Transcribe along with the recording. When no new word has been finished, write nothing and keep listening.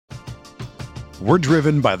We're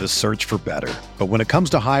driven by the search for better. But when it comes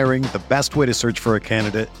to hiring, the best way to search for a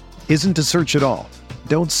candidate isn't to search at all.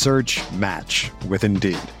 Don't search, match with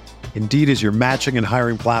Indeed. Indeed is your matching and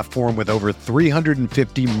hiring platform with over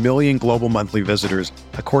 350 million global monthly visitors,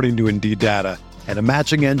 according to Indeed data, and a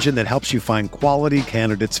matching engine that helps you find quality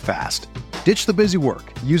candidates fast. Ditch the busy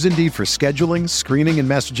work. Use Indeed for scheduling, screening, and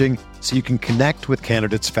messaging so you can connect with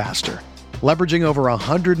candidates faster. Leveraging over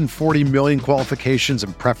 140 million qualifications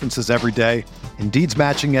and preferences every day, Indeed's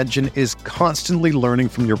matching engine is constantly learning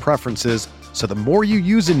from your preferences, so the more you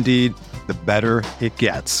use Indeed, the better it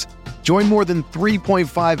gets. Join more than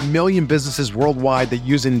 3.5 million businesses worldwide that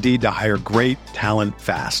use Indeed to hire great talent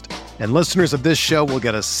fast. And listeners of this show will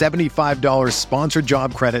get a $75 sponsored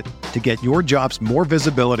job credit to get your jobs more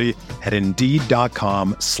visibility at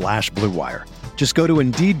Indeed.com/Blue Wire. Just go to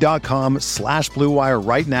Indeed.com/Blue Wire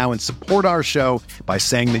right now and support our show by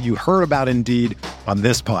saying that you heard about Indeed on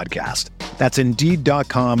this podcast. That's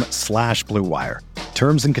Indeed.com/Blue Wire.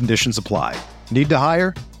 Terms and conditions apply. Need to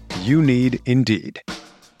hire? You need Indeed.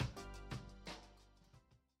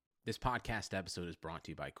 This podcast episode is brought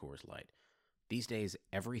to you by Coors Light. These days,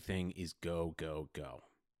 everything is go, go, go.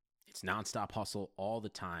 It's nonstop hustle all the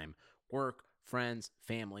time. Work, friends,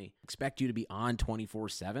 family, expect you to be on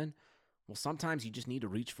 24/7. Well, sometimes you just need to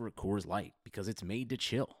reach for a Coors Light because it's made to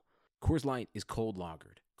chill. Coors Light is cold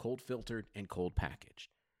lagered, cold filtered, and cold packaged.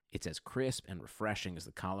 It's as crisp and refreshing as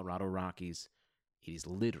the Colorado Rockies. It is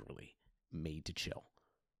literally made to chill.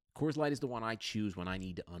 Coors Light is the one I choose when I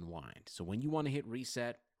need to unwind. So when you want to hit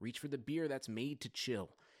reset, reach for the beer that's made to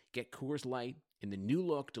chill. Get Coors Light in the new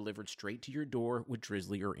look delivered straight to your door with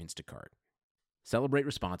Drizzly or Instacart. Celebrate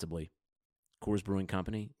responsibly. Coors Brewing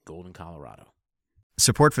Company, Golden, Colorado.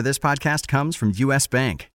 Support for this podcast comes from U.S.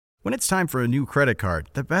 Bank. When it's time for a new credit card,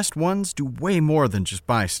 the best ones do way more than just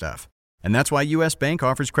buy stuff. And that's why U.S. Bank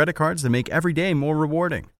offers credit cards that make every day more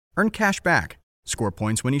rewarding. Earn cash back, score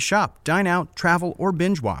points when you shop, dine out, travel, or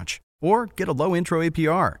binge watch, or get a low intro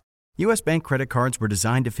APR. U.S. Bank credit cards were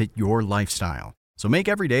designed to fit your lifestyle. So make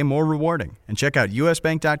every day more rewarding and check out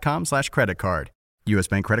usbank.com/credit card. U.S.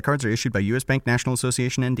 Bank credit cards are issued by U.S. Bank National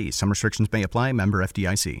Association ND. Some restrictions may apply. Member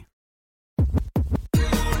FDIC.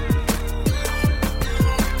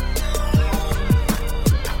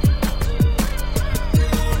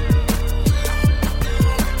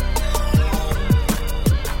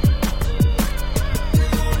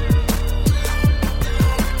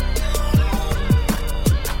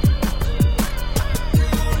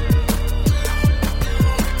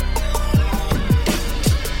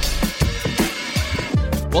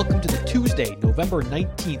 Welcome to the Tuesday, November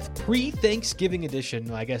 19th, pre-Thanksgiving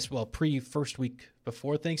edition. I guess, pre-first week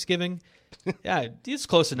before Thanksgiving. Yeah, it's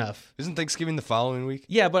close enough. Isn't Thanksgiving the following week?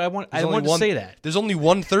 Yeah, but I want to say that. There's only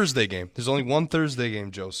one Thursday game.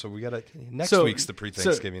 Joe. So we got next week's the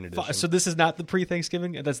pre-Thanksgiving edition. So this is not the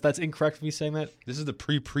pre-Thanksgiving? That's incorrect for me saying that? This is the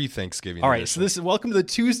pre-Thanksgiving All right, edition. so this is welcome to the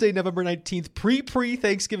Tuesday, November 19th,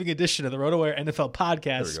 pre-Thanksgiving edition of the RotoWire NFL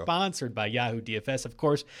podcast, sponsored by Yahoo DFS. Of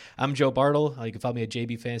course, I'm Joe Bartle. You can follow me at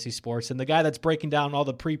JB Fantasy Sports. And the guy that's breaking down all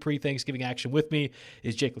the pre-Thanksgiving action with me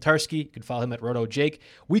is Jake Latarski. You can follow him at RotoJake.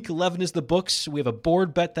 Week 11 is the books. We have a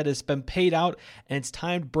board bet that has been paid out, and it's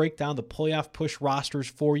time to break down the playoff push rosters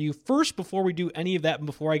for you. First, before we do any of that, and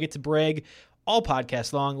before I get to brag all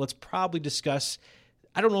podcast long, let's probably discuss,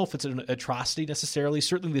 I don't know if it's an atrocity necessarily.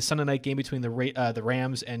 Certainly the Sunday night game between the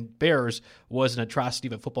Rams and Bears was an atrocity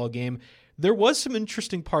of a football game. There was some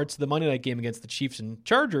interesting parts of the Monday night game against the Chiefs and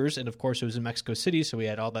Chargers, and of course it was in Mexico City, so we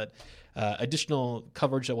had all that additional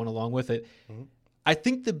coverage that went along with it. Mm-hmm. I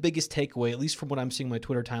think the biggest takeaway, at least from what I'm seeing on my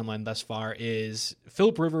Twitter timeline thus far, is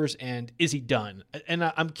Phillip Rivers and is he done? And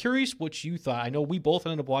I'm curious what you thought. I know we both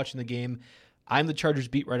ended up watching the game. I'm the Chargers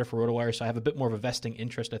beat writer for RotoWire, so I have a bit more of a vesting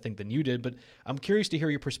interest, I think, than you did. But I'm curious to hear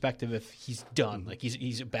your perspective if he's done, like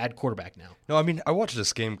he's a bad quarterback now. No, I mean, I watched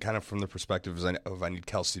this game kind of from the perspective of I need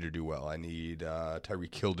Kelsey to do well. I need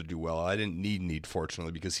Tyreek Hill to do well. I didn't need,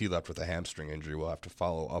 fortunately, because he left with a hamstring injury. We'll have to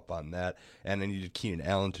follow up on that. And I needed Keenan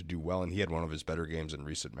Allen to do well, and he had one of his better games in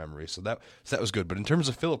recent memory. So that was good. But in terms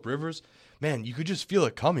of Phillip Rivers, man, you could just feel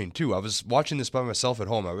it coming, too. I was watching this by myself at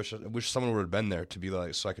home. I wish someone would have been there to be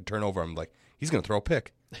like, so I could turn over. I'm like, he's going to throw a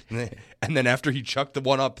pick. And then after he chucked the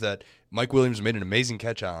one up that Mike Williams made an amazing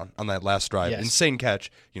catch on that last drive, yes. Insane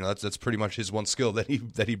catch. You know, that's pretty much his one skill that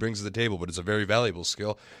he brings to the table, but it's a very valuable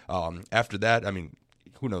skill. After that, I mean,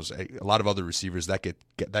 who knows? A lot of other receivers that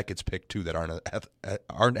gets picked too that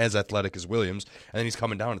aren't as athletic as Williams, and then he's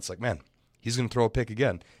coming down. It's like, man, he's going to throw a pick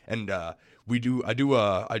again. And I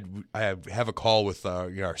have a call with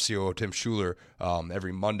our COO Tim Schuler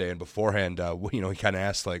every Monday, and beforehand, he kind of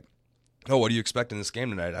asked like, oh, what do you expect in this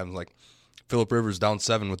game tonight? I'm like, Phillip Rivers down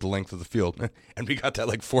 7 with the length of the field. And we got that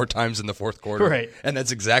like 4 times in the fourth quarter. Right. And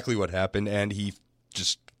that's exactly what happened. And he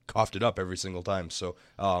just coughed it up every single time. So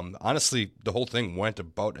honestly, the whole thing went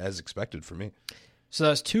about as expected for me. So that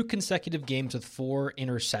was 2 consecutive games with 4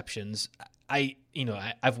 interceptions.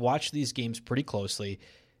 I've watched these games pretty closely.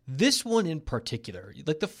 This one in particular,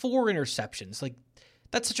 like the 4 interceptions, like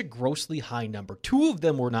that's such a grossly high number. 2 of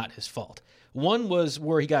them were not his fault. One was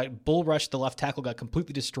where he got bull rushed, the left tackle got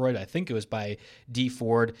completely destroyed. I think it was by D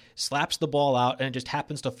Ford, slaps the ball out, and it just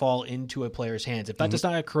happens to fall into a player's hands. If that does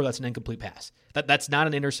not occur, that's an incomplete pass. That's not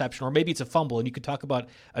an interception, or maybe it's a fumble, and you could talk about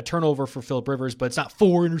a turnover for Phillip Rivers, but it's not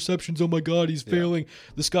 4 interceptions. Oh my God, he's failing.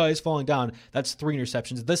 The sky is falling down. That's 3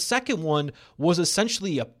 interceptions. The second one was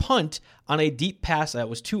essentially a punt on a deep pass that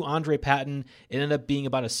was to Andre Patton. It ended up being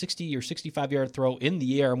about a 60 or 65-yard throw in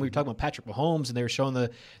the air, and we were talking about Patrick Mahomes, and they were showing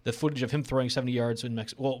the footage of him throwing 70 yards in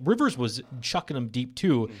Mexico. Well, Rivers was chucking them deep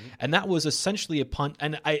too, and that was essentially a punt.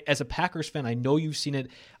 And I, as a Packers fan, I know you've seen it,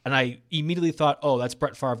 and I immediately thought, oh, that's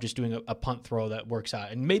Brett Favre just doing a punt throw that works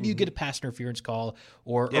out. And maybe you get a pass interference call,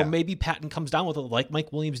 or maybe Patton comes down with it like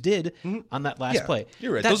Mike Williams did on that last play.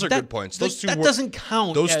 You're right. Those are good points. Those that doesn't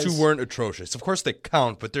count. Those 2 weren't atrocious. Of course they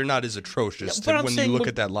count, but they're not as atrocious when you look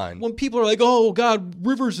at that line. When people are like, oh, God,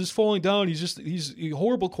 Rivers is falling down. He's a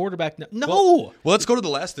horrible quarterback. No. Well, let's go to the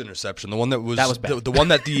last interception, the one that was bad. The one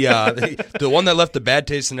that the one that left the bad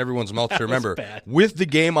taste in everyone's mouth to remember. With the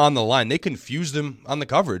game on the line, they confused him on the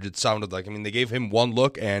coverage. It sounded like, they gave him one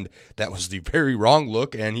look, and that was the very wrong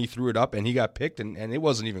look, and he threw it up, and he got picked, and it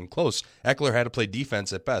wasn't even close. Eckler had to play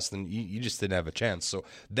defense at best, and you just didn't have a chance. So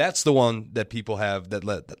that's the one that people have that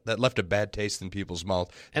left a bad taste in people's mouth,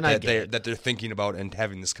 and that they're thinking about and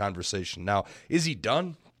having this conversation now. Is he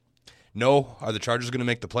done? No. Are the Chargers going to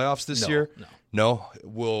make the playoffs this year? No.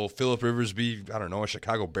 Will Phillip Rivers be, I don't know, a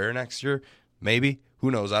Chicago Bear next year? Maybe. Who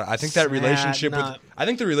knows? I think that relationship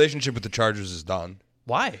the relationship with the Chargers is done.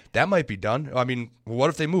 Why? That might be done. What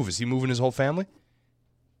if they move? Is he moving his whole family?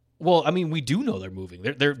 Well, we do know they're moving.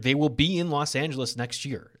 They will be in Los Angeles next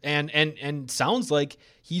year, and sounds like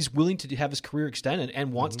he's willing to have his career extended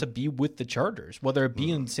and wants to be with the Chargers, whether it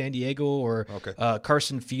be in San Diego or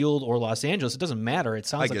Carson Field or Los Angeles. It doesn't matter. It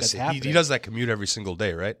sounds like that's happening. He does that commute every single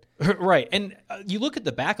day, right? Right. And you look at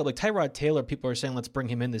the backup, like Tyrod Taylor. People are saying let's bring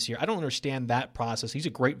him in this year. I don't understand that process. He's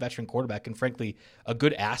a great veteran quarterback and frankly a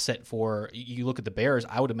good asset for. You look at the Bears.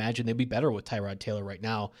 I would imagine they'd be better with Tyrod Taylor right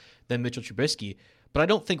now than Mitchell Trubisky. But I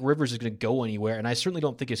don't think Rivers is going to go anywhere, and I certainly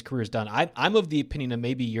don't think his career is done. I'm of the opinion, and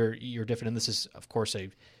maybe you're different, and this is, of course, a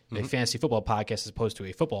fantasy football podcast as opposed to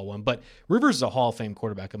a football one, but Rivers is a Hall of Fame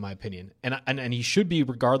quarterback, in my opinion, and he should be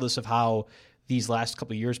regardless of how these last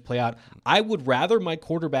couple of years play out. I would rather my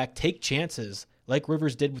quarterback take chances like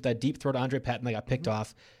Rivers did with that deep throw to Andre Patton that got picked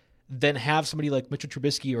off than have somebody like Mitchell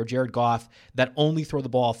Trubisky or Jared Goff that only throw the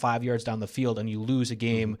ball 5 yards down the field and you lose a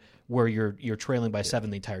game where you're trailing by 7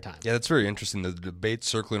 the entire time. Yeah, that's very interesting. The debate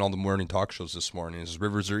circling all the morning talk shows this morning is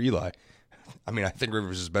Rivers or Eli. I think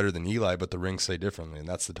Rivers is better than Eli, but the rings say differently, and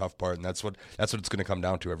that's the tough part, and that's what it's going to come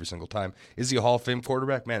down to every single time. Is he a Hall of Fame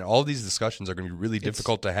quarterback? Man, all these discussions are going to be really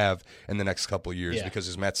difficult to have in the next couple of years because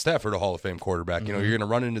is Matt Stafford a Hall of Fame quarterback? You're going to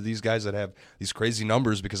run into these guys that have these crazy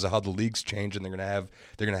numbers because of how the league's changed, and they're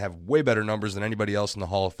going to have way better numbers than anybody else in the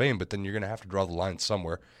Hall of Fame. But then you're going to have to draw the line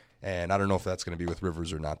somewhere. And I don't know if that's going to be with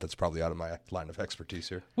Rivers or not. That's probably out of my line of expertise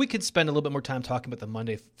here. We could spend a little bit more time talking about the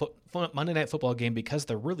Monday Night Football game because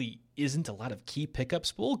there really isn't a lot of key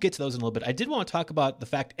pickups, but we'll get to those in a little bit. I did want to talk about the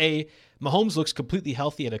fact, Mahomes looks completely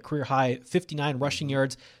healthy at a career-high 59 rushing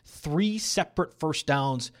yards. 3 separate first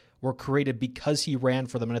downs were created because he ran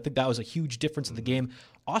for them, and I think that was a huge difference in the game.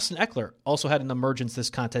 Austin Eckler also had an emergence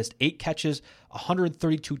this contest, 8 catches,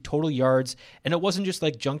 132 total yards, and it wasn't just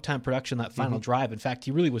like junk time production that final drive. In fact,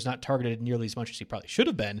 he really was not targeted nearly as much as he probably should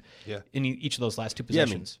have been in each of those last 2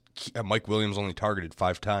 possessions. Mike Williams only targeted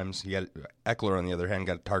 5 times. Eckler, on the other hand,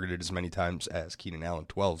 got targeted as many times as Keenan Allen,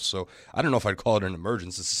 12. So I don't know if I'd call it an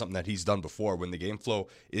emergence. This is something that he's done before. When the game flow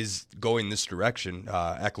is going this direction,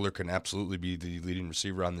 Eckler can absolutely be the leading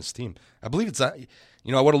receiver on this team. I believe it's that.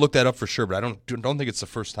 I want to look that up for sure, but I don't think it's the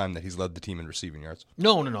first time that he's led the team in receiving yards.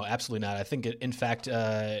 No, absolutely not. I think, in fact,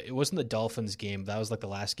 it wasn't the Dolphins game. That was like the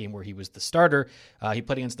last game where he was the starter. He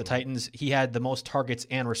played against the Titans. He had the most targets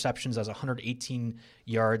and receptions as 118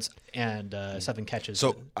 yards and 7 catches.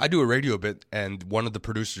 So I do a radio bit, and one of the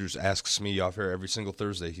producers asks me off here every single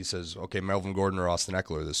Thursday. He says, okay, Melvin Gordon or Austin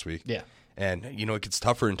Eckler this week? Yeah. And, it gets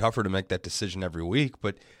tougher and tougher to make that decision every week.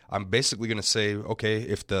 But I'm basically going to say, okay,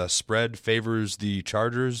 if the spread favors the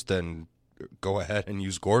Chargers, then go ahead and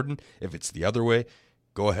use Gordon. If it's the other way,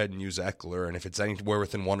 go ahead and use Eckler. And if it's anywhere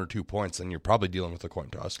within 1 or 2 points, then you're probably dealing with a coin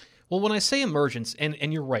toss. Well, when I say emergence,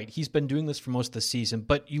 and you're right, he's been doing this for most of the season,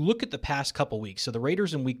 but you look at the past couple weeks. So the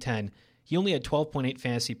Raiders in Week 10, he only had 12.8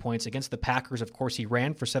 fantasy points. Against the Packers, of course, he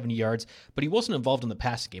ran for 70 yards, but he wasn't involved in the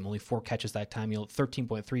passing game. Only 4 catches that time. He had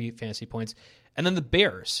 13.3 fantasy points. And then the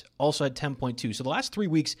Bears also had 10.2. So the last 3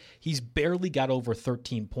 weeks, he's barely got over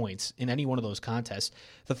 13 points in any one of those contests.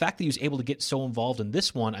 The fact that he was able to get so involved in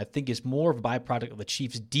this one, I think, is more of a byproduct of the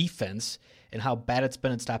Chiefs' defense and how bad it's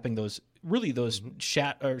been at stopping those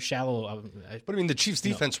shallow. But I mean, the Chiefs'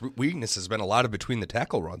 defense weakness has been a lot of between the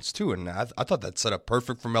tackle runs too, and I thought that set up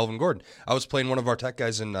perfect for Melvin Gordon. I was playing one of our tech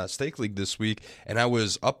guys in Stake League this week, and I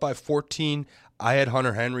was up by 14. I had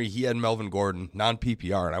Hunter Henry, he had Melvin Gordon,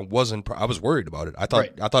 non-PPR, and I was worried about it. I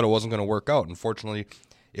thought it wasn't going to work out. Unfortunately,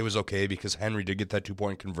 it was okay because Henry did get that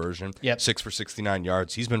 2-point conversion. Yep. 6 for 69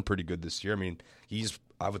 yards. He's been pretty good this year. I mean, he's,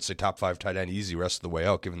 I would say, top 5 tight end easy rest of the way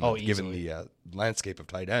out, given the landscape of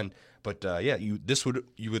tight end. But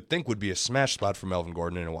you would think would be a smash spot for Melvin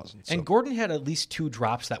Gordon, and it wasn't. So. And Gordon had at least 2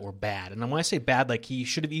 drops that were bad. And when I say bad, like he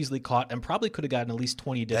should have easily caught and probably could have gotten at least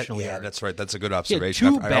 20 additional yards. Yeah, that's right. That's a good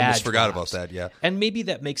observation. I almost forgot about that. Yeah, and maybe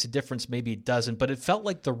that makes a difference. Maybe it doesn't. But it felt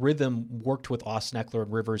like the rhythm worked with Austin Eckler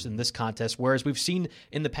and Rivers in this contest. Whereas we've seen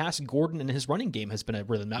in the past, Gordon and his running game has been a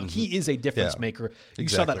rhythm. Now he is a difference maker. You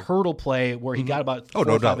saw that hurdle play where he got about 4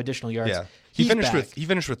 or 5 additional yards. Yeah. He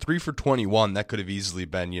finished with 3 for 21. That could have easily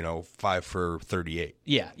been 5 for 38.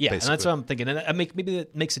 Yeah, basically. And that's what I'm thinking. And maybe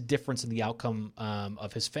that makes a difference in the outcome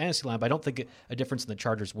of his fantasy line, but I don't think a difference in the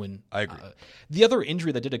Chargers win. I agree. The other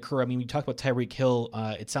injury that did occur, I mean, we talked about Tyreek Hill.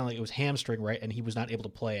 It sounded like it was hamstring, right? And he was not able to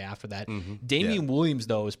play after that. Damian Williams,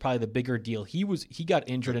 though, is probably the bigger deal. He got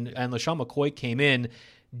injured, and LaShawn McCoy came in.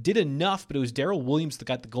 Did enough, but it was Darrell Williams that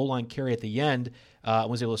got the goal line carry at the end and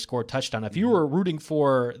was able to score a touchdown. If you were rooting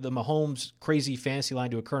for the Mahomes crazy fantasy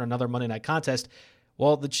line to occur in another Monday night contest,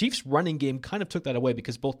 well, the Chiefs' running game kind of took that away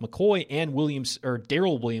because both McCoy and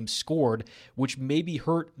Darrell Williams scored, which maybe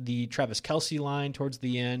hurt the Travis Kelce line towards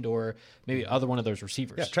the end, or maybe other one of those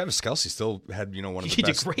receivers. Yeah, Travis Kelce still had one of the best. He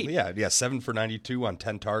did great. Yeah, 7 for 92 on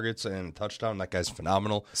 10 targets and a touchdown. That guy's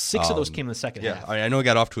phenomenal. 6 of those came in the second half. I know he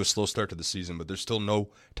got off to a slow start to the season, but there's still no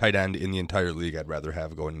tight end in the entire league I'd rather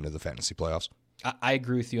have going into the fantasy playoffs. I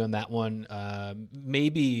agree with you on that one.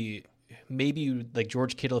 Maybe like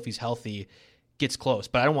George Kittle, if he's healthy, gets close,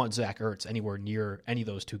 but I don't want Zach Ertz anywhere near any of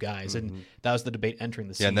those 2 guys, and that was the debate entering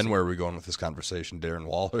the season. Yeah, and then where are we going with this conversation? Darren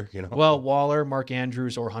Waller, Well, Waller, Mark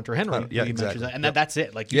Andrews, or Hunter Henry. Exactly. And that's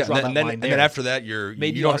it. Like you draw that line there. And then after that,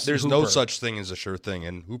 there's no Hooper. Such thing as a sure thing,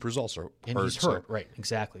 and Hooper's also hurt. And he's hurt, right?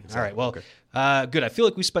 Exactly. All right. Well, good. I feel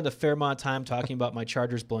like we spent a fair amount of time talking about my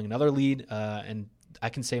Chargers blowing another lead, and I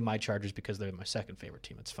can say my Chargers because they're my second favorite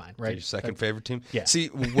team. It's fine, right? Your second favorite team? Yeah. See,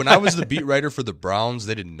 when I was the beat writer for the Browns,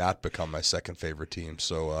 they did not become my second favorite team.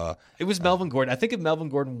 So it was Melvin Gordon. I think if Melvin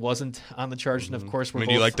Gordon wasn't on the Chargers, and of course, do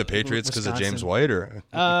you like the Patriots because of James White, or?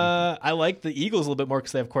 I like the Eagles a little bit more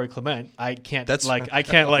because they have Corey Clement. I can't like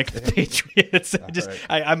the Patriots.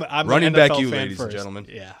 I'm running an NFL back, you fan ladies first. and gentlemen.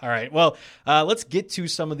 Yeah. All right. Well, let's get to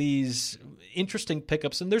some of these interesting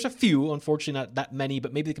pickups, and there's a few, unfortunately not that many,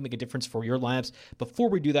 but maybe they can make a difference for your lineups. Before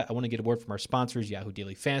we do that, I want to get a word from our sponsors, Yahoo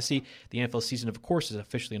Daily Fantasy. The NFL season, of course, is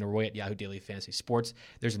officially underway at Yahoo Daily Fantasy Sports.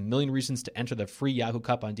 There's a million reasons to enter the free Yahoo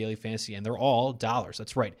Cup on Daily Fantasy, and they're all dollars.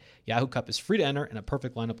 That's right. Yahoo Cup is free to enter, and a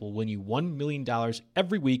perfect lineup will win you $1 million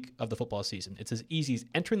every week of the football season. It's as easy as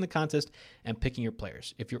entering the contest and picking your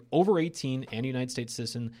players. If you're over 18 and a United States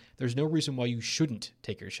citizen, there's no reason why you shouldn't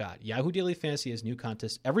take your shot. Yahoo Daily Fantasy has new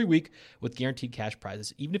contests every week with guaranteed cash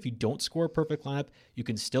prizes. Even if you don't score a perfect lineup, you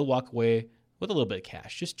can still walk away with a little bit of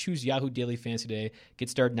cash. Just choose Yahoo Daily Fantasy today. Get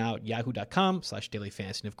started now at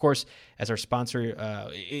yahoo.com/dailyfantasy. And of course, as our sponsor,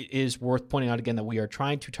 it is worth pointing out again that we are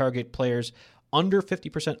trying to target players under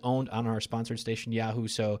 50% owned on our sponsored station, Yahoo.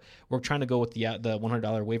 So we're trying to go with the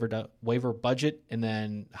 $100 waiver budget and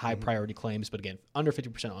then high priority claims. But again, under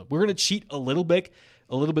 50% owned. We're going to cheat a little bit,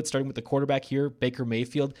 starting with the quarterback here, Baker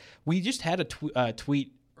Mayfield. We just had a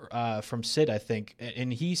tweet from Sid, I think,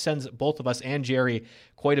 and he sends both of us and Jerry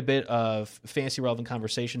quite a bit of fantasy relevant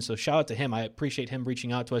conversation. So shout out to him. I appreciate him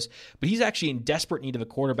reaching out to us. But he's actually in desperate need of a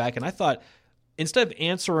quarterback, and I thought instead of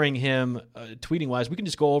answering him tweeting wise, we can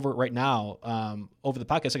just go over it right now over the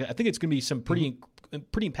podcast. I think it's going to be some pretty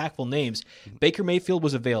impactful names. Baker Mayfield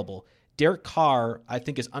was available. Derek Carr, I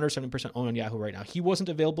think, is under 70% owned on Yahoo right now. He wasn't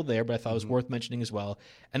available there, but I thought it was worth mentioning as well.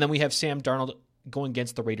 And then we have Sam Darnold going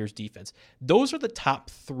against the Raiders defense. Those are the top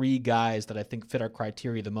 3 guys that I think fit our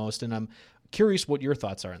criteria the most, and I'm curious what your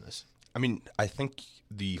thoughts are on this. I mean, I think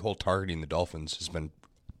the whole targeting the Dolphins has been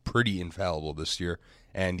pretty infallible this year.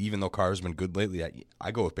 And even though Carr's been good lately,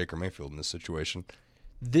 I go with Baker Mayfield in this situation.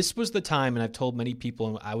 This was the time, and I've told many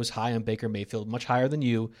people I was high on Baker Mayfield, much higher than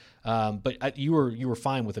you. But you were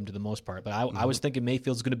fine with him to the most part. But I was thinking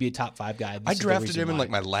Mayfield's going to be a top 5 guy. I drafted him in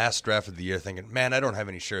like my last draft of the year, thinking, man, I don't have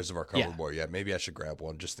any shares of our cover Yeah. boy yet. Maybe I should grab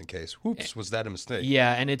one just in case. Whoops, was that a mistake?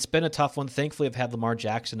 Yeah, and it's been a tough one. Thankfully, I've had Lamar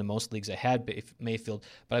Jackson in most leagues. I had Mayfield,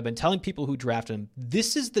 but I've been telling people who drafted him,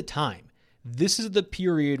 this is the time. This is the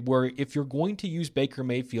period where if you're going to use Baker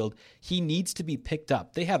Mayfield, he needs to be picked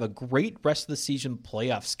up. They have a great rest of the season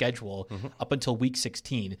playoff schedule up until week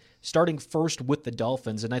 16, starting first with the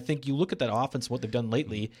Dolphins. And I think you look at that offense, what they've done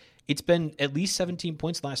lately, it's been at least 17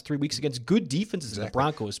 points the last 3 weeks against good defenses in the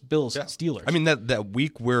Broncos, Bills, Steelers. I mean, that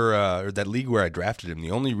week where, or that league where I drafted him, the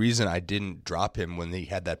only reason I didn't drop him when he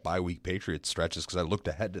had that bye week Patriots stretch is because I looked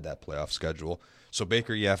ahead to that playoff schedule. So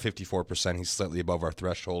Baker, 54%. He's slightly above our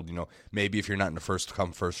threshold. You know, maybe if you're not in the first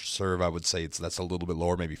come, first serve, I would say that's a little bit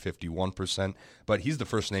lower, maybe 51%. But he's the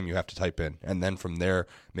first name you have to type in. And then from there,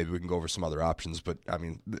 maybe we can go over some other options. But, I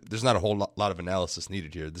mean, there's not a whole lot of analysis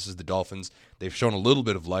needed here. This is the Dolphins. They've shown a little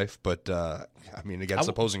bit of life, but, I mean, against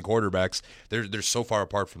opposing quarterbacks, they're so far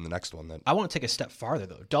apart from the next one. That I want to take a step farther,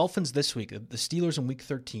 though. Dolphins this week, the Steelers in week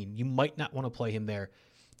 13, you might not want to play him there.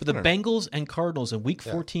 But the Bengals and Cardinals in week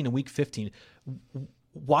 14 and week 15,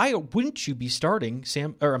 why wouldn't you be starting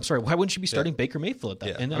why wouldn't you be starting Baker Mayfield at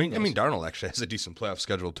that? Yeah. I mean, Darnold actually has a decent playoff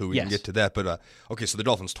schedule too. We can get to that, but okay. So the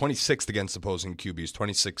Dolphins 26th against opposing QBs,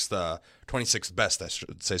 26th best, I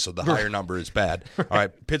should say. So the higher number is bad. All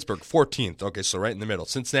right, Pittsburgh 14th. Okay, so right in the middle.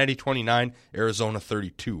 Cincinnati 29, Arizona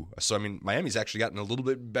 32. So I mean, Miami's actually gotten a little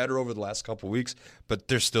bit better over the last couple of weeks, but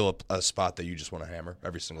there's still a spot that you just want to hammer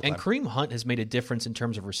every single time. And Kareem Hunt has made a difference in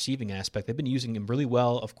terms of receiving aspect. They've been using him really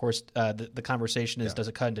well. Of course, the conversation is does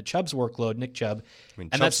it cut into Chubb's workload, Nick Chubb? I mean,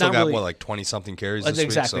 and Chubb still got like 20-something carries this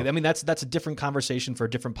exactly. week. So. I mean, that's a different conversation for a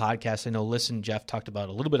different podcast. I know Listen, Jeff talked about it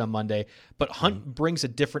a little bit on Monday, but Hunt brings a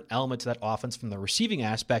different element to that offense from the receiving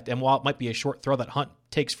aspect. And while it might be a short throw that Hunt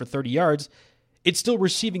takes for 30 yards, it's still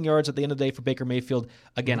receiving yards at the end of the day for Baker Mayfield.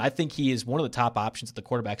 Again, I think he is one of the top options at the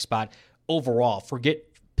quarterback spot overall. Forget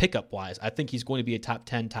pickup-wise, I think he's going to be a top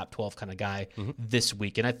 10, top 12 kind of guy this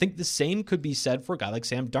week. And I think the same could be said for a guy like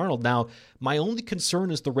Sam Darnold. Now, my only concern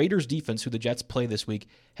is the Raiders' defense, who the Jets play this week,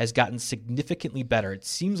 has gotten significantly better. It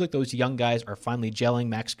seems like those young guys are finally gelling.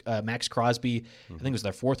 Max Crosby, I think it was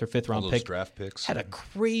their 4th or 5th round pick. Draft picks. Had a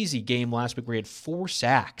crazy game last week where he had 4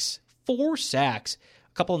 sacks. 4 sacks.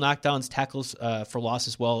 A couple of knockdowns, tackles for loss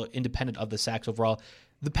as well, independent of the sacks overall.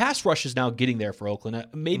 The pass rush is now getting there for Oakland.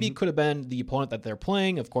 Maybe it could have been the opponent that they're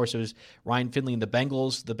playing. Of course, it was Ryan Finley and the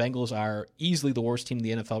Bengals. The Bengals are easily the worst team in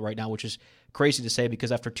the NFL right now, which is crazy to say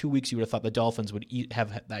because after 2 weeks, you would have thought the Dolphins would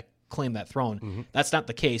have claim that throne. That's not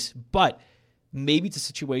the case, but maybe it's a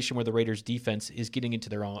situation where the Raiders' defense is getting into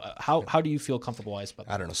their own. How do you feel comfortable-wise about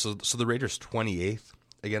that? I don't know. So the Raiders 28th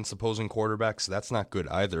against opposing quarterbacks. That's not good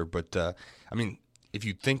either. But, I mean, if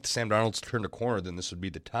you think Sam Darnold's turned a corner, then this would be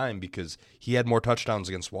the time because he had more touchdowns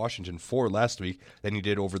against Washington 4 last week than he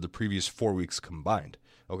did over the previous 4 weeks combined.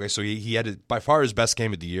 Okay, so he had by far his best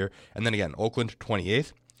game of the year. And then again, Oakland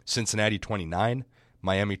 28th, Cincinnati 29,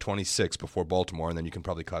 Miami 26 before Baltimore, and then you can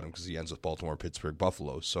probably cut him because he ends with Baltimore, Pittsburgh,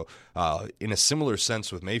 Buffalo. So in a similar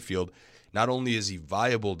sense with Mayfield, not only is he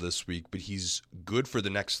viable this week, but he's good for the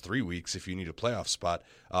next 3 weeks if you need a playoff spot.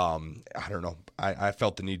 I don't know. I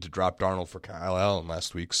felt the need to drop Darnold for Kyle Allen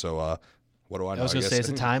last week, so what do I know? I was going to say, is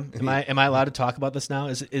it time? Am I allowed to talk about this now?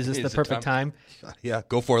 Is this the perfect time? Yeah,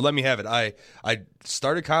 go for it. Let me have it. I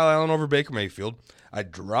started Kyle Allen over Baker Mayfield. I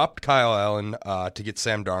dropped Kyle Allen to get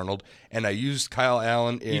Sam Darnold, and I used Kyle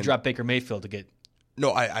Allen in... You dropped Baker Mayfield to get...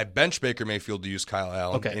 No, I benched Baker Mayfield to use Kyle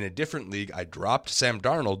Allen. Okay. In a different league, I dropped Sam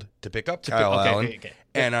Darnold to pick up Kyle Allen. Okay.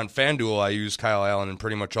 And on FanDuel, I used Kyle Allen in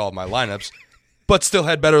pretty much all of my lineups. But still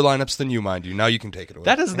had better lineups than you, mind you. Now you can take it away.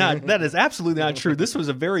 That is absolutely not true. This was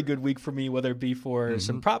a very good week for me, whether it be for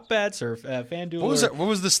some prop bets or FanDuel. What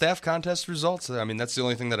was the staff contest results? I mean, that's the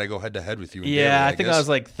only thing that I go head-to-head with you. Yeah, I think I was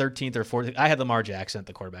like 13th or 14th. I had Lamar Jackson at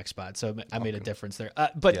the quarterback spot, so I made a difference there.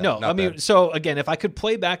 So again, if I could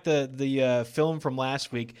play back the film from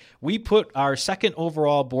last week, we put our second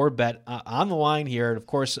overall board bet on the line here. And of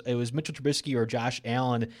course, it was Mitchell Trubisky or Josh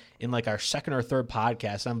Allen in like our second or third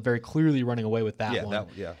podcast. I'm very clearly running away with that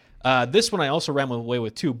one. This one I also ran away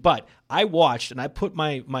with too, but I watched and I put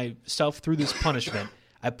myself through this punishment.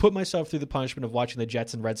 I put myself through the punishment of watching the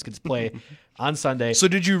Jets and Redskins play on Sunday. So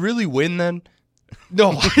did you really win then?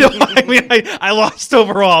 No, I mean, I lost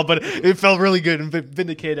overall, but it felt really good and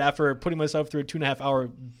vindicated after putting myself through a 2.5 hour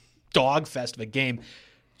dog fest of a game.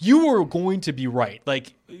 you were going to be right.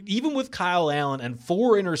 Like, even with Kyle Allen and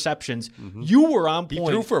 4 interceptions, you were on point. He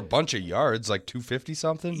threw for a bunch of yards, like 250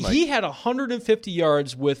 something. He had 150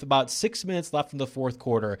 yards with about 6 minutes left in the fourth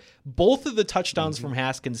quarter. Both of the touchdowns from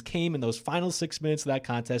Haskins came in those final 6 minutes of that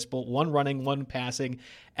contest, both one running, one passing,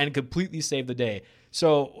 and completely saved the day.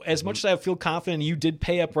 So as much as I feel confident you did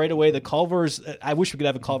pay up right away, the Culver's, I wish we could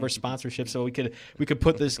have a Culver's sponsorship so we could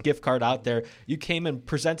put this gift card out there. You came and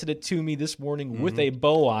presented it to me this morning with a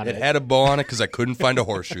bow on it. It had a bow on it because I couldn't find a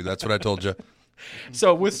horseshoe. That's what I told you.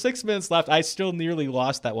 So with 6 minutes left, I still nearly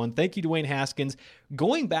lost that one. Thank you, Dwayne Haskins.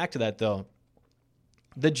 Going back to that, though,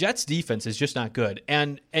 the Jets' defense is just not good.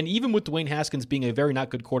 And even with Dwayne Haskins being a very not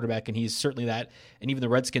good quarterback, and he's certainly that, and even the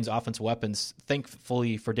Redskins' offensive weapons,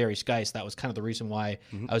 thankfully for Darius Geis, that was kind of the reason why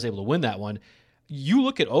I was able to win that one. You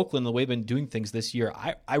look at Oakland, the way they've been doing things this year,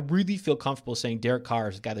 I really feel comfortable saying Derek Carr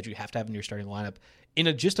is a guy that you have to have in your starting lineup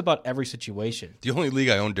in just about every situation. The only league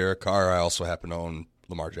I own Derek Carr, I also happen to own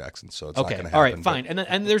Lamar Jackson, so it's not going to happen. All right, fine.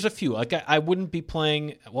 And there's a few. Like I wouldn't be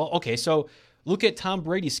playing. Well, okay, so look at Tom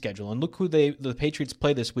Brady's schedule and look who the Patriots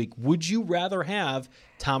play this week. Would you rather have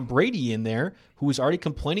Tom Brady in there, who is already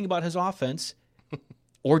complaining about his offense,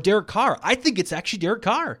 or Derek Carr? I think it's actually Derek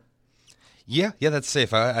Carr. Yeah, that's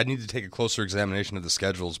safe. I need to take a closer examination of the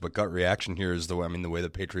schedules, but gut reaction here is the way the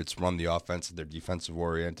Patriots run the offense, they're defensive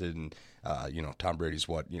oriented, and Tom Brady's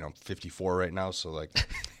 54 right now, so like.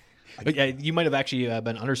 But yeah, you might have actually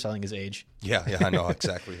been underselling his age. Yeah, I know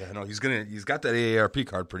exactly. I know he's got that AARP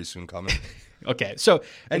card pretty soon coming. Okay, so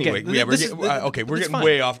anyway, again, we're getting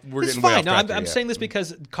way off. We're getting way off. No, I'm saying this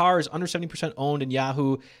because Carr is under 70% owned in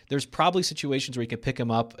Yahoo. There's probably situations where you can pick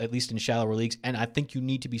him up, at least in shallower leagues, and I think you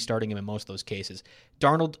need to be starting him in most of those cases.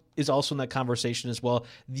 Darnold is also in that conversation as well.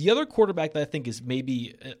 The other quarterback that I think is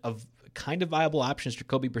maybe a kind of viable option is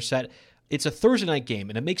Jacoby Brissett. It's a Thursday night game,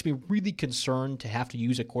 and it makes me really concerned to have to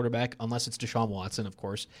use a quarterback, unless it's Deshaun Watson, of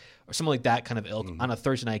course, or someone like that kind of ilk on a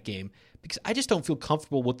Thursday night game, because I just don't feel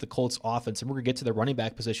comfortable with the Colts offense, and we're going to get to the running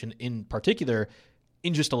back position in particular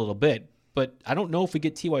in just a little bit. But I don't know if we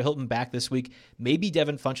get T.Y. Hilton back this week. Maybe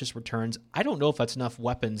Devin Funchess returns. I don't know if that's enough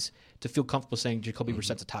weapons to feel comfortable saying Jacoby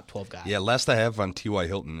Brissett's a top 12 guy. Yeah, last I have on T.Y.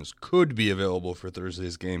 Hilton is could be available for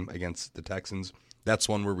Thursday's game against the Texans. That's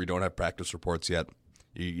one where we don't have practice reports yet.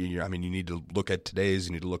 You need to look at today's.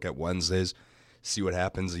 You need to look at Wednesdays, see what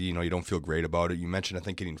happens. You don't feel great about it. You mentioned, I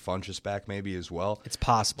think, getting Funchess back maybe as well. It's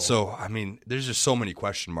possible. So, there's just so many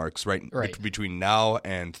question marks right. Between now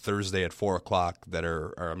and Thursday at 4 o'clock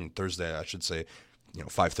Thursday, I should say,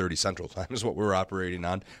 5:30 Central Time is what we're operating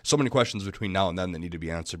on. So many questions between now and then that need to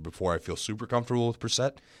be answered before I feel super comfortable with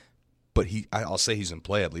Brissett. But I'll say he's in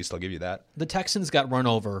play at least. I'll give you that. The Texans got run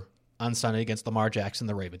over on Sunday against Lamar Jackson and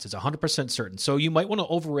the Ravens. It's 100% certain. So you might want to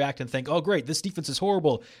overreact and think, oh, great, this defense is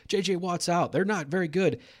horrible. J.J. Watt's out. They're not very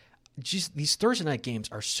good. Just these Thursday night games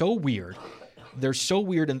are so weird. They're so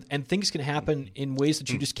weird, and things can happen in ways that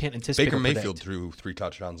you just can't anticipate. Baker or predict. Mayfield threw 3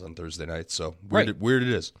 touchdowns on Thursday night, so weird it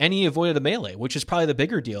is. And he avoided a melee, which is probably the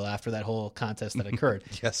bigger deal after that whole contest that occurred.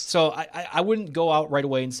 Yes. So I wouldn't go out right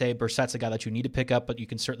away and say Brissett's a guy that you need to pick up, but you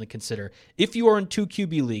can certainly consider. If you are in 2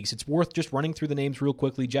 QB leagues, it's worth just running through the names real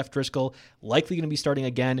quickly. Jeff Driscoll, likely going to be starting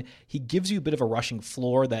again. He gives you a bit of a rushing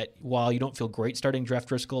floor that while you don't feel great starting Jeff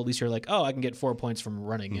Driscoll, at least you're like, oh, I can get 4 points from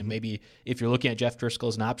running. And maybe if you're looking at Jeff Driscoll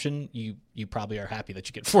as an option, you probably are happy that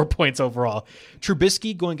you get 4 points overall.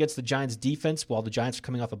 Trubisky going against the Giants defense while the Giants are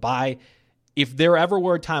coming off a bye. If there ever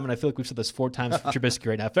were a time, and I feel like we've said this 4 times for Trubisky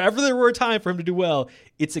right now, if ever there were a time for him to do well,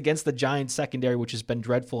 it's against the Giants secondary, which has been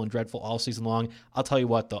dreadful all season long. I'll tell you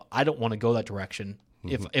what, though, I don't want to go that direction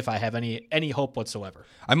if I have any hope whatsoever.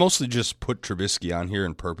 I mostly just put Trubisky on here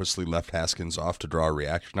and purposely left Haskins off to draw a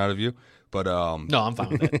reaction out of you. But no, I'm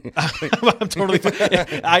fine with it. I'm totally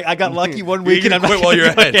fine. I got lucky one week, and I'm quit while you're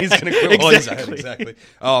ahead. He's going to quit while he's ahead. Exactly.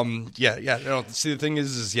 See, the thing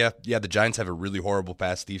is, the Giants have a really horrible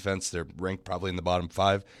pass defense. They're ranked probably in the bottom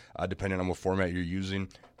 5, depending on what format you're using.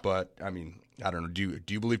 But I don't know. Do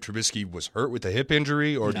you believe Trubisky was hurt with a hip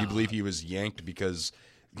injury, or do you believe he was yanked because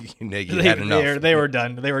Nagy had enough? They were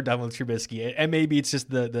done. They were done with Trubisky, and maybe it's just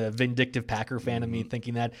the vindictive Packer fan of me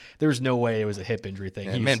thinking that there's no way it was a hip injury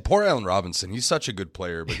thing. Man, poor Allen Robinson. He's such a good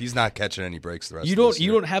player, but he's not catching any breaks the rest you of don't this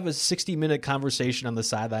year. You don't have a 60-minute conversation on the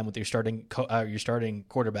sideline with your starting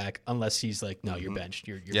quarterback unless he's like, no, you're benched.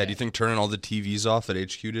 You're do you think turning all the TVs off at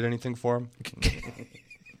HQ did anything for him?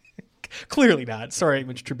 Clearly not. Sorry,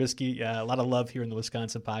 Mitch Trubisky. A lot of love here in the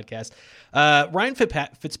Wisconsin podcast. Ryan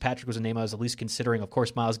Fitzpatrick was a name I was at least considering. Of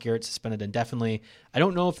course, Myles Garrett suspended indefinitely. I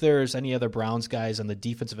don't know if there's any other Browns guys on the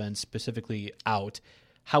defensive end specifically out.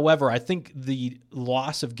 However, I think the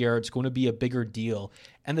loss of Garrett's going to be a bigger deal,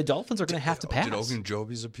 and the Dolphins are going to have to pass. Did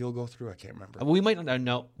Ogunjobi's appeal go through? I can't remember. We might not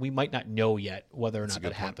know. We might not know yet whether or not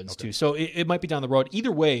that happens too. So it might be down the road.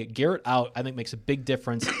 Either way, Garrett out, I think, makes a big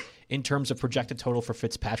difference in terms of projected total for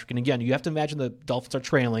Fitzpatrick. And again, you have to imagine the Dolphins are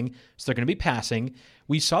trailing, so they're going to be passing.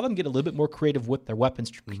 We saw them get a little bit more creative with their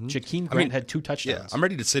weapons. Jakeem Grant had 2 touchdowns. Yeah, I'm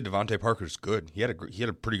ready to say Devontae Parker's good. He had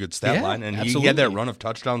a pretty good stat line, and absolutely. he had that run of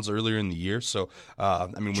touchdowns earlier in the year. So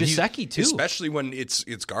when Gesicki too, especially when it's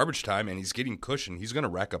garbage time and he's getting cushion, he's going to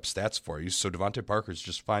rack up stats for you. So Devontae Parker's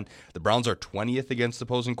just fine. The Browns are 20th against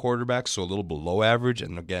opposing quarterbacks, so a little below average.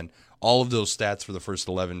 And again, all of those stats for the first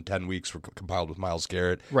 10 weeks were compiled with Myles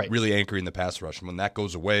Garrett, really anchoring the pass rush. And when that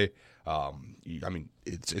goes away,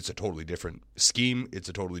 it's a totally different scheme. It's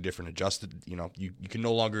a totally different adjusted. You can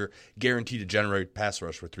no longer guarantee to generate pass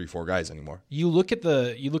rush with 3-4 guys anymore. You look at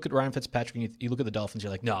Ryan Fitzpatrick and you look at the Dolphins.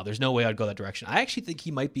 You're like, no, there's no way I'd go that direction. I actually think he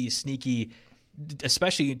might be sneaky,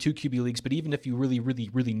 especially in 2 QB leagues. But even if you really, really,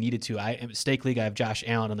 really needed to, stake league, I have Josh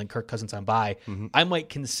Allen and then Kirk Cousins on bye. I might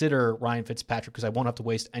consider Ryan Fitzpatrick because I won't have to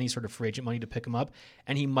waste any sort of free agent money to pick him up,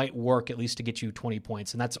 and he might work at least to get you 20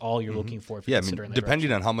 points, and that's all you're looking for. If you're considering that depending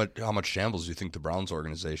direction. on how much shambles you think the Browns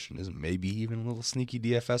organization is, maybe even a little sneaky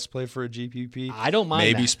DFS play for a GPP. I don't mind.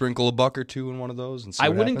 Maybe that. Sprinkle a buck or two in one of those. And see I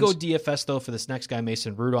what wouldn't happens. go DFS though for this next guy,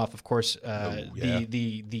 Mason Rudolph. Of course,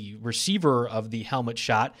 the receiver of the helmet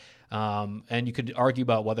shot. And you could argue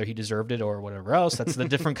about whether he deserved it or whatever else. That's a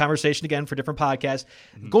different conversation again for different podcasts.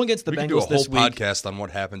 Going against the Bengals this week. We could do a whole podcast on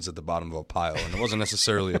what happens at the bottom of a pile, and it wasn't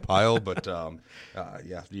necessarily a pile, but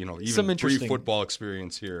even some interesting pre-football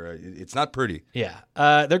experience here, it's not pretty. Yeah,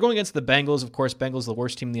 they're going against the Bengals. Of course, Bengals the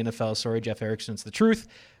worst team in the NFL. Sorry, Jeff Erickson, it's the truth.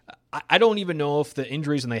 I don't even know if the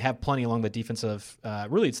injuries, and they have plenty along the defensive,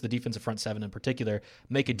 really it's the defensive front seven in particular,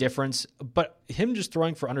 make a difference. But him just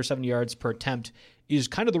throwing for under 70 yards per attempt is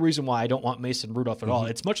kind of the reason why I don't want Mason Rudolph at all.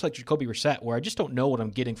 It's much like Jacoby Brissett, where I just don't know what I'm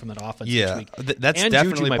getting from that offense each week. That's and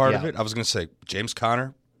definitely part of out. it. I was going to say, James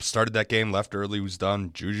Conner started that game, left early, was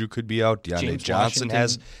done. Juju could be out. Deontay Johnson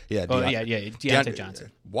Deontay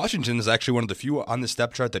Johnson. Washington is actually one of the few on the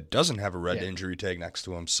step chart that doesn't have a red injury tag next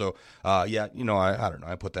to him. So, I don't know.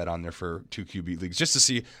 I put that on there for 2 QB leagues just to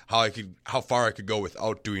see how far I could go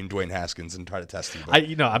without doing Dwayne Haskins and try to test him.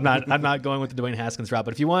 I'm not going with the Dwayne Haskins route.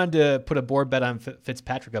 But if you wanted to put a board bet on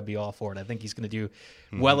Fitzpatrick, I'd be all for it. I think he's going to do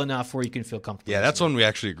well enough where you can feel comfortable. Yeah, that's one we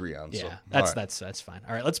actually agree on. Yeah, so, that's fine.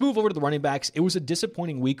 All right, let's move over to the running backs. It was a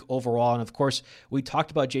disappointing week overall, and of course, we talked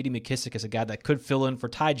about J.D. McKissic as a guy that could fill in for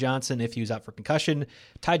Ty Johnson if he was out for concussion.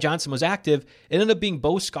 Ty Johnson was active. It ended up being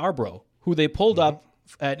Bo Scarborough, who they pulled up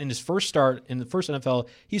in his first start in the first NFL.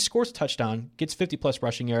 He scores a touchdown, gets 50-plus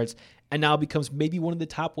rushing yards, and now becomes maybe one of the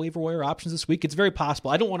top waiver wire options this week. It's very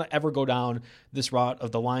possible. I don't want to ever go down this route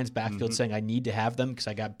of the Lions backfield saying I need to have them because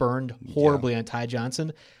I got burned horribly on Ty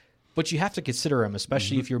Johnson. But you have to consider him,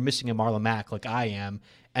 especially if you're missing a Marlon Mack like I am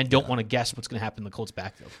and don't want to guess what's going to happen in the Colts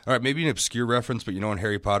backfield. All right, maybe an obscure reference, but in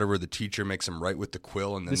Harry Potter where the teacher makes him write with the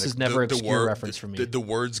quill and then this is never an obscure reference for me. The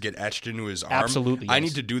words get etched into his arm. Absolutely, yes. I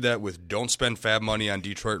need to do that with don't spend fab money on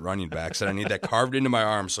Detroit running backs, and I need that carved into my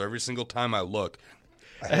arm so every single time I look.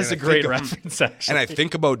 That's a great reference, actually. And I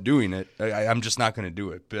think about doing it. I'm just not going to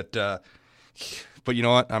do it. But you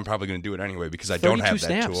know what? I'm probably going to do it anyway because I don't have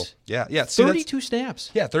that tool. Yeah. 32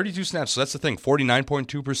 snaps. Yeah, 32 snaps. So that's the thing.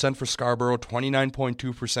 49.2% for Scarborough,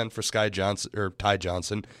 29.2% for Ty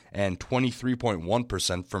Johnson, and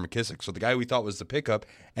 23.1% for McKissic. So the guy we thought was the pickup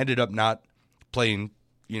ended up not playing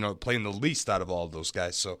the least out of all of those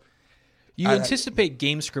guys. So you anticipate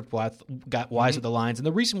game script wise with the Lions, and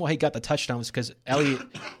the reason why he got the touchdown was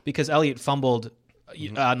because Elliott fumbled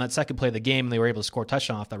on that second play of the game, and they were able to score a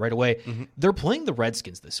touchdown off that right away. They're playing the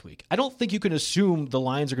Redskins this week. I don't think you can assume the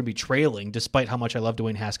Lions are going to be trailing, despite how much I love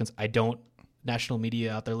Dwayne Haskins. I don't. National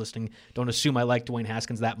media out there listening, don't assume I like Dwayne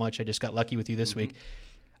Haskins that much. I just got lucky with you this week.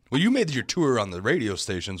 Well, you made your tour on the radio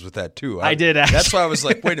stations with that too. I did. Actually. That's why I was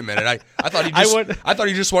like, wait a minute. I thought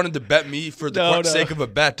he just wanted to bet me for the sake of a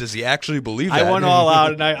bet. Does he actually believe that? I went all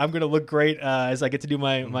out, and I'm going to look great as I get to do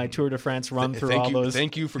my Tour de France run through all those.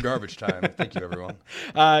 Thank you for garbage time. Thank you, everyone.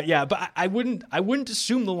 But I wouldn't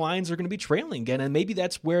assume the Lions are going to be trailing again, and maybe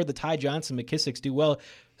that's where the Ty Johnson McKissics do well.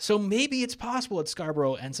 So maybe it's possible that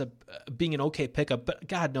Scarborough ends up being an okay pickup, but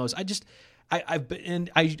God knows. I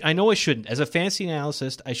know I shouldn't. As a fantasy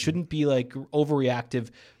analyst, I shouldn't be like overreactive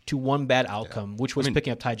to one bad outcome, which was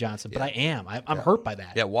picking up Ty Johnson. But I'm hurt by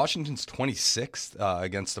that. Yeah, Washington's 26th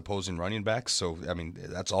against opposing running backs. So, I mean,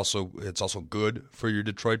 it's also good for your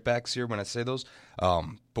Detroit backs here when I say those.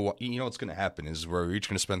 But what's going to happen is we're each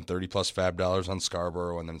going to spend $30+ fab dollars on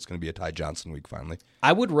Scarborough, and then it's going to be a Ty Johnson week finally.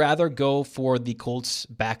 I would rather go for the Colts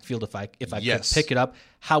backfield if I could pick it up.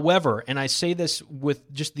 However, and I say this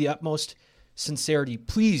with just the utmost sincerity,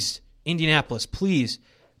 please, Indianapolis, please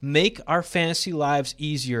make our fantasy lives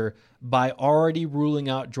easier by already ruling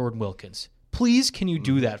out Jordan Wilkins. Please, can you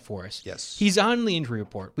do that for us? Yes. He's on the injury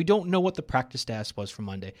report. We don't know what the practice status was for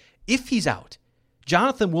Monday. If he's out,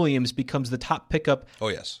 Jonathan Williams becomes the top pickup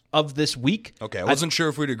of this week. Okay, I wasn't sure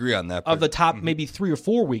if we'd agree on that. Of the top maybe 3 or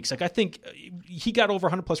 4 weeks. Like, I think he got over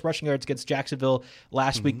 100+ rushing yards against Jacksonville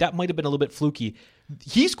last week. That might have been a little bit fluky.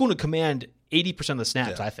 He's going to command 80% of the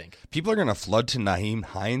snaps, I think. People are going to flood to Nyheim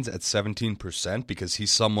Hines at 17% because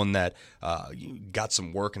he's someone that got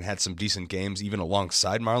some work and had some decent games even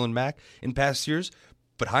alongside Marlon Mack in past years.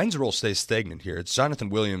 But Hines' role stays stagnant here. It's Jonathan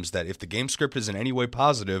Williams that if the game script is in any way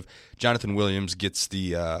positive, Jonathan Williams gets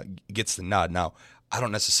the nod. Now, I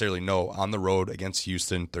don't necessarily know on the road against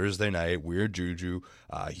Houston Thursday night, weird juju.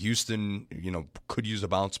 Houston, could use a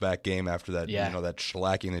bounce back game after that, that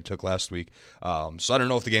shellacking they took last week. So I don't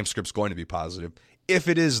know if the game script's going to be positive. If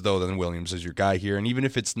it is, though, then Williams is your guy here. And even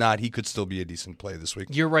if it's not, he could still be a decent play this week.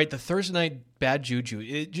 You're right. The Thursday night bad juju,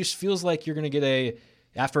 it just feels like you're going to get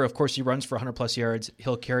after, of course, he runs for 100+ yards,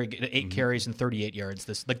 he'll get 8 carries and 38 yards.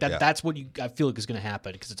 That's what I feel like is going to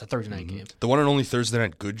happen because it's a Thursday night game. The one and only Thursday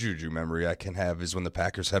night good juju memory I can have is when the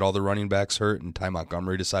Packers had all the running backs hurt and Ty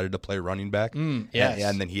Montgomery decided to play running back. Yes.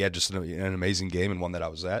 And then he had just an amazing game and one that I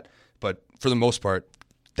was at. But for the most part,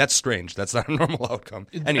 that's strange. That's not a normal outcome.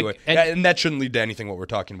 Anyway, and that shouldn't lead to anything what we're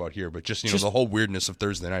talking about here. But just the whole weirdness of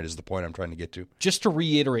Thursday night is the point I'm trying to get to. Just to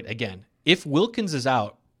reiterate again, if Wilkins is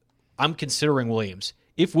out, I'm considering Williams.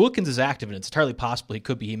 If Wilkins is active, and it's entirely possible he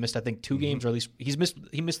could be, he missed, I think, 2 games, or at least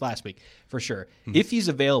he missed last week for sure. If he's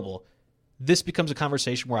available, this becomes a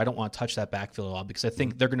conversation where I don't want to touch that backfield at all because I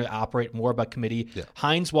think they're going to operate more by committee. Yeah.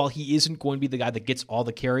 Hines, while he isn't going to be the guy that gets all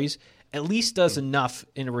the carries, at least does enough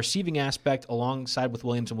in a receiving aspect alongside with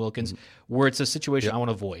Williams and Wilkins where it's a situation I want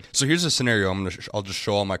to avoid. So here's a scenario. I'll just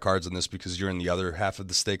show all my cards on this because you're in the other half of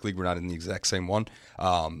the stake league. We're not in the exact same one.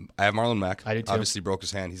 I have Marlon Mack. I do too. Obviously broke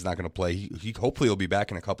his hand. He's not going to play. He hopefully will be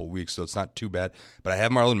back in a couple weeks, so it's not too bad. But I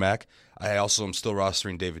have Marlon Mack. I also am still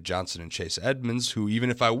rostering David Johnson and Chase Edmonds, who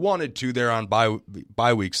even if I wanted to, they're on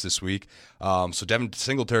bye weeks this week. So Devin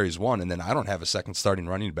Singletary is one, and then I don't have a second starting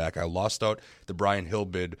running back. I lost out the Brian Hill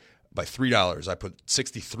bid by $3. I put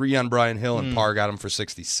 63 on Brian Hill, and Parr got him for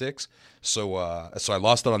 66. So I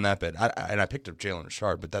lost out on that bet. I picked up Jalen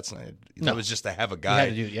Richard, but that was just to have a guy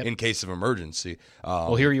in case of emergency.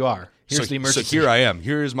 Well, here you are. Here's the emergency. So here I am.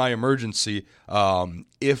 Here is my emergency.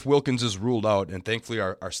 If Wilkins is ruled out, and thankfully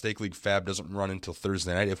our stake league fab doesn't run until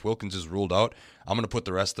Thursday night. If Wilkins is ruled out, I'm going to put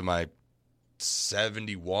the rest of my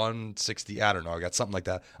 71, 60, I don't know. I got something like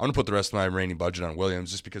that. I'm going to put the rest of my remaining budget on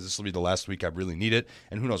Williams just because this will be the last week I really need it.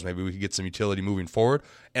 And who knows, maybe we could get some utility moving forward.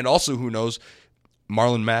 And also, who knows,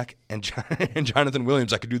 Marlon Mack and Jonathan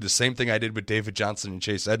Williams, I could do the same thing I did with David Johnson and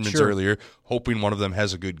Chase Edmonds earlier, hoping one of them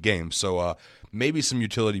has a good game. So maybe some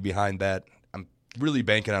utility behind that. I'm really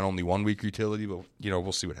banking on only 1 week utility, but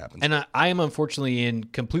we'll see what happens. And I am unfortunately in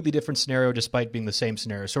completely different scenario despite being the same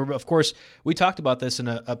scenario. So of course we talked about this in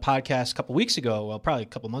a podcast a couple weeks ago, well probably a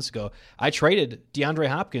couple months ago. I traded DeAndre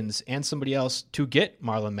Hopkins and somebody else to get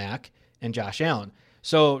Marlon Mack and Josh Allen.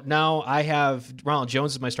 So now I have Ronald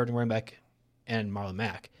Jones as my starting running back and Marlon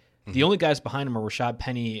Mack. The only guys behind him are Rashad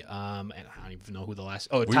Penny, and I don't even know who the last...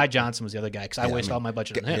 Ty Johnson was the other guy, because I wasted all my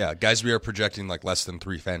budget on him. Yeah, guys we are projecting like less than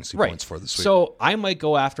 3 fantasy points for this week. So I might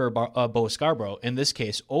go after Bo Scarborough, in this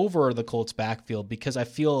case, over the Colts backfield, because I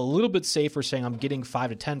feel a little bit safer saying I'm getting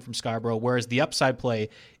 5 to 10 from Scarborough, whereas the upside play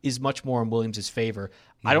is much more in Williams' favor.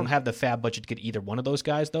 I don't have the fab budget to get either one of those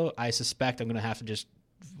guys, though. I suspect I'm going to have to just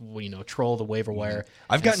troll the waiver wire.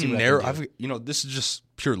 I've gotten narrow. This is just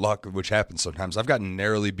pure luck, which happens sometimes. I've gotten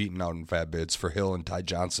narrowly beaten out in fab bids for Hill and Ty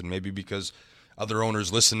Johnson, maybe because other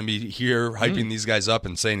owners listen to me here hyping these guys up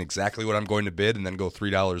and saying exactly what I'm going to bid and then go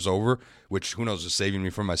 $3 over, which who knows is saving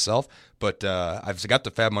me from myself. But I've got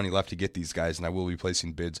the fab money left to get these guys, and I will be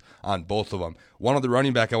placing bids on both of them. One other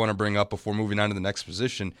running back I want to bring up before moving on to the next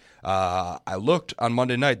position. I looked on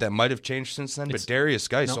Monday night. That might have changed since then, but Darius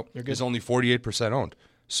Geis is only 48% owned.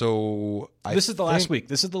 So this is the last week.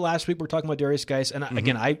 This is the last week we're talking about Darius Geis. And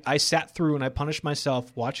again, I sat through and I punished myself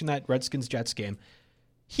watching that Redskins-Jets game.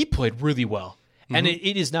 He played really well. And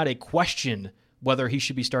it is not a question whether he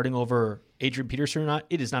should be starting over Adrian Peterson or not.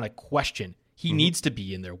 It is not a question. He needs to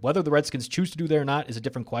be in there. Whether the Redskins choose to do that or not is a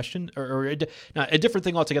different question, or a different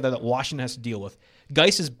thing altogether that Washington has to deal with.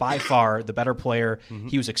 Geis is by far the better player.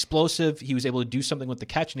 He was explosive. He was able to do something with the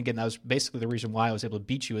catch. And again, that was basically the reason why I was able to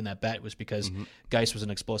beat you in that bet, was because Geis was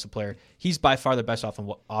an explosive player. He's by far the best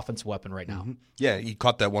offensive weapon right now. Yeah, he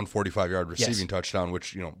caught that 145-yard receiving touchdown,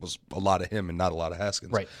 which was a lot of him and not a lot of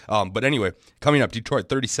Haskins. Right. But anyway, coming up, Detroit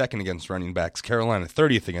 32nd against running backs, Carolina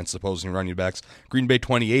 30th against opposing running backs, Green Bay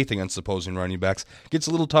 28th against opposing running backs. Gets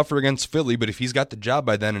a little tougher against Philly, but if he's got the job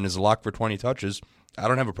by then and is a lock for 20 touches, I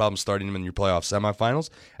don't have a problem starting him in your playoff semifinals.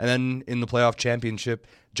 And then in the playoff championship,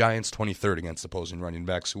 Giants 23rd against opposing running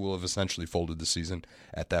backs, who will have essentially folded the season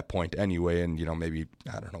at that point anyway. And maybe,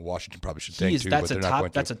 I don't know, Washington probably should take two, but they're not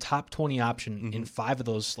going to. That's a top 20 option in 5 of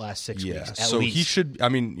those last 6 weeks. At so least. He should. I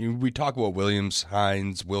mean, we talk about Williams,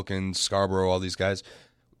 Hines, Wilkins, Scarborough, all these guys.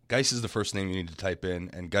 Geis is the first name you need to type in,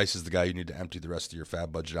 and Geis is the guy you need to empty the rest of your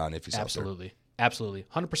fab budget on if he's out there. Absolutely.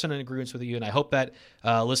 100% in agreement with you, and I hope that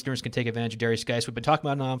listeners can take advantage of Derrius Guice. We've been talking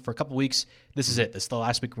about him for a couple weeks. This is it. This is the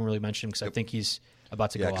last week we really mentioned him because I think he's about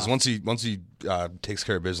to go off. Yeah, because once he takes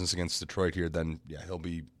care of business against Detroit here, then he'll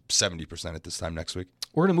be 70% at this time next week.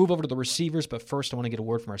 We're going to move over to the receivers, but first I want to get a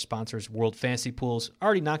word from our sponsors, World Fantasy Pools.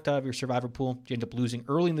 Already knocked out of your Survivor pool. You end up losing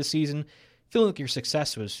early in the season, feeling like your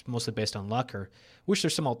success was mostly based on luck, or wish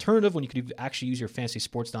there's some alternative when you could actually use your fantasy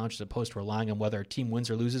sports knowledge as opposed to relying on whether a team wins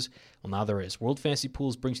or loses? Well, now there is. World Fantasy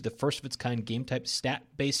Pools brings you the first of its kind game type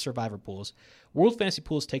stat-based Survivor pools. World Fantasy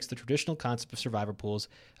Pools takes the traditional concept of Survivor pools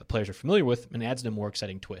that players are familiar with and adds in a more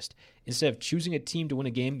exciting twist. Instead of choosing a team to win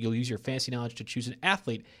a game, you'll use your fantasy knowledge to choose an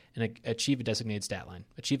athlete and achieve a designated stat line.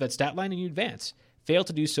 Achieve that stat line and you advance. Fail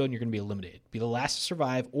to do so and you're going to be eliminated. Be the last to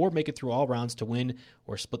survive or make it through all rounds to win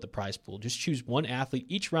or split the prize pool. Just choose one athlete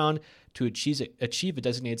each round to achieve a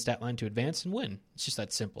designated stat line to advance and win. It's just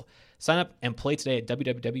that simple. Sign up and play today at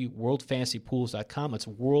www.worldfantasypools.com. That's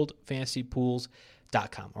worldfantasypools.com.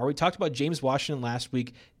 We talked about James Washington last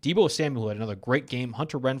week. Deebo Samuel had another great game.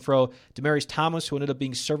 Hunter Renfrow, Demaryius Thomas, who ended up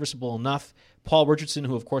being serviceable enough. Paul Richardson,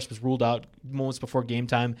 who of course was ruled out moments before game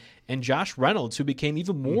time. And Josh Reynolds, who became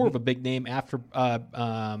even more of a big name after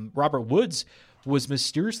Robert Woods was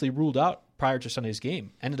mysteriously ruled out prior to Sunday's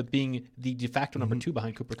game. Ended up being the de facto number 2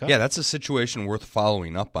 behind Cooper Kupp. Yeah, that's a situation worth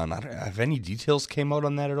following up on. Have any details came out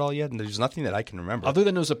on that at all yet? And there's nothing that I can remember. Other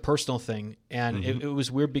than it was a personal thing. And it was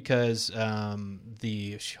weird because I'm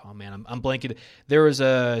blanking. There was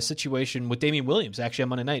a situation with Damian Williams, actually on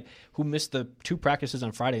Monday night, who missed the 2 practices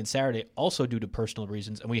on Friday and Saturday, also due to personal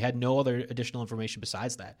reasons. And we had no other additional information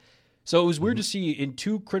besides that. So it was weird to see in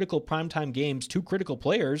 2 critical primetime games, 2 critical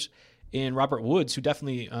players in Robert Woods, who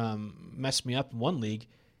definitely messed me up in one league,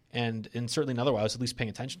 and certainly in another one, I was at least paying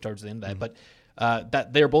attention towards the end of that. But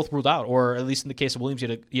that they were both ruled out, or at least in the case of Williams, you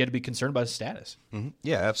had to be concerned about his status.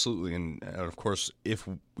 Yeah, absolutely. And of course, if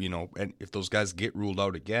those guys get ruled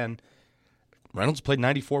out again, Reynolds played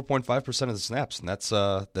 94.5% of the snaps, and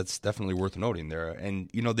that's definitely worth noting there. And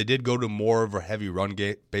they did go to more of a heavy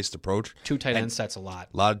run-based approach. 2 tight end sets a lot.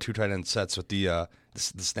 A lot of 2 tight end sets, but the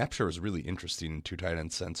snap share was really interesting in 2 tight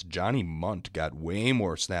end sets. Johnny Munt got way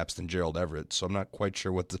more snaps than Gerald Everett, so I'm not quite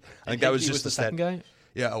sure what I think that was just the second guy.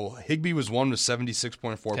 Yeah, well, Higbee was one with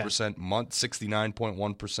 76.4%, Munt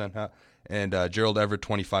 69.1%, and Gerald Everett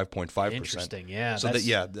 25.5%. Interesting, yeah. So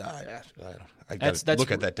I got to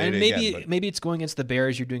look at that data and maybe it's going against the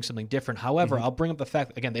Bears. You're doing something different. However, I'll bring up the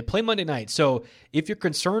fact again they play Monday night. So if you're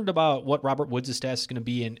concerned about what Robert Woods' status is going to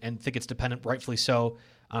be and think it's dependent, rightfully so,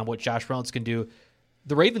 on what Josh Reynolds can do,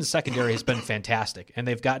 the Ravens secondary has been fantastic, and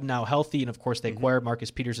they've gotten now healthy, and of course they acquired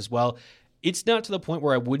Marcus Peters as well. It's not to the point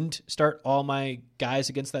where I wouldn't start all my guys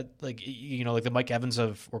against that, like the Mike Evans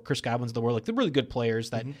or Chris Godwins of the world, like they're really good players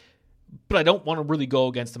that. But I don't want to really go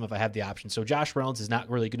against them if I have the option. So Josh Reynolds is not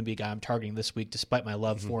really going to be a guy I'm targeting this week, despite my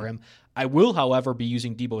love for him. I will, however, be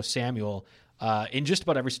using Deebo Samuel in just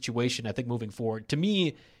about every situation. I think moving forward, to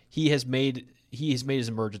me, he has made his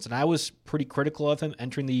emergence, and I was pretty critical of him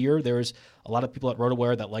entering the year. There was a lot of people at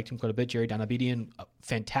RotoWire that liked him quite a bit. Jerry Donabedian, a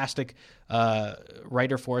fantastic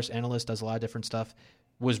writer for us, analyst, does a lot of different stuff,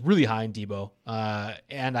 was really high in Deebo,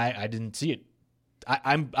 and I didn't see it.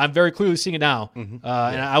 I'm very clearly seeing it now, and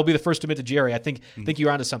I'll be the first to admit to Jerry. I think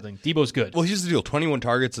you're onto something. Deebo's good. Well, here's the deal: 21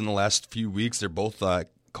 targets in the last few weeks. They're both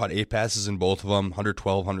caught 8 passes in both of them,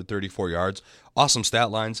 112, 134 yards. Awesome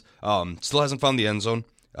stat lines. Still hasn't found the end zone.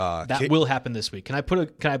 That will happen this week. Can I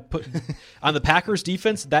put on the Packers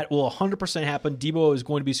defense? That will 100% happen. Deebo is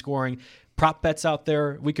going to be scoring. Prop bets out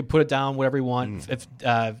there. We could put it down whatever you want. If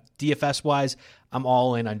DFS wise, I'm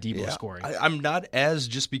all in on Debo scoring. I'm not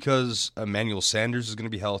just because Emmanuel Sanders is going to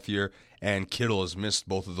be healthier and Kittle has missed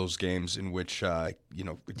both of those games in which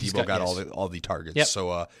Debo got all the targets. Yep.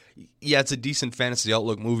 So it's a decent fantasy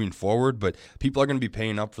outlook moving forward, but people are going to be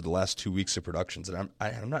paying up for the last 2 weeks of productions, and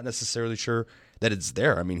I'm not necessarily sure that it's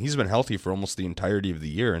there. I mean, he's been healthy for almost the entirety of the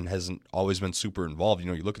year and hasn't always been super involved.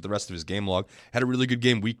 You look at the rest of his game log, had a really good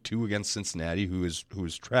game week 2 against Cincinnati, who is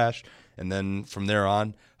trash. And then from there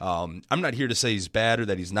on, I'm not here to say he's bad or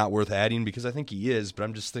that he's not worth adding, because I think he is, but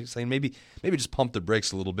I'm just saying maybe just pump the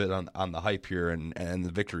brakes a little bit on the hype here and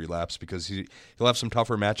the victory laps, because he'll have some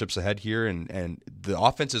tougher matchups ahead here, and the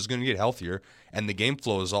offense is going to get healthier, and the game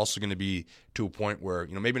flow is also going to be to a point where,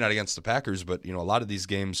 maybe not against the Packers, but a lot of these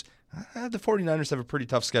games, the 49ers have a pretty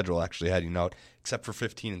tough schedule actually heading out, except for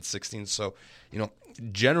 15 and 16. So,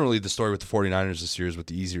 generally the story with the 49ers this year is with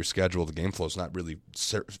the easier schedule, the game flow is not really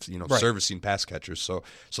servicing pass catchers. So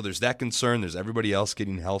there's that concern. There's everybody else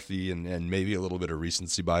getting healthy and maybe a little bit of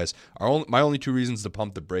recency bias. My only 2 reasons to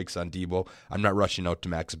pump the brakes on Debo, I'm not rushing out to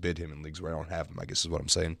max bid him in leagues where I don't have him, I guess is what I'm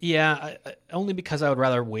saying. Yeah, only because I would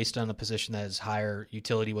rather waste it on a position that has higher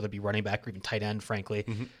utility, whether it be running back or even tight end, frankly.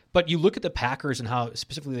 Mm-hmm. But you look at the Packers and how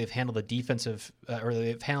specifically they've handled the defensive or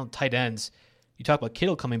they've handled tight ends. You talk about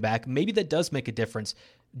Kittle coming back. Maybe that does make a difference.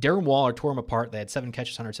 Darren Waller tore him apart. They had 7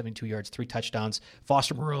 catches, 172 yards, 3 touchdowns.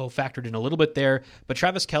 Foster Moreau factored in a little bit there. But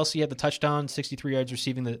Travis Kelce had the touchdown, 63 yards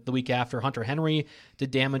receiving the week after. Hunter Henry did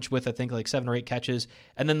damage with, I think, like 7 or 8 catches.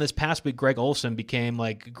 And then this past week, Greg Olsen became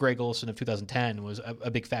like Greg Olsen of 2010, was a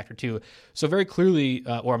big factor too. So very clearly,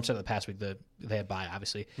 or I'm sorry, the past week, they had bye,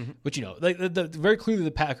 obviously. Mm-hmm. But, very clearly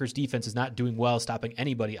the Packers defense is not doing well stopping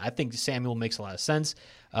anybody. I think Samuel makes a lot of sense.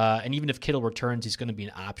 And even if Kittle returns, he's going to be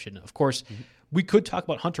an option. Of course, we could talk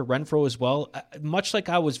about Hunter Renfrow as well. Much like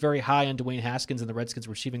I was very high on Dwayne Haskins and the Redskins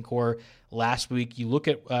receiving core last week, you look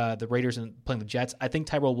at the Raiders and playing the Jets. I think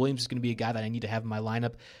Tyrell Williams is going to be a guy that I need to have in my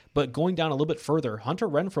lineup. But going down a little bit further, Hunter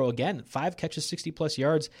Renfrow, again, 5 catches, 60-plus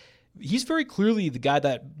yards. He's very clearly the guy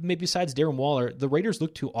that, maybe besides Darren Waller, the Raiders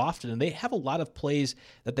look to often, and they have a lot of plays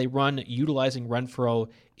that they run utilizing Renfrow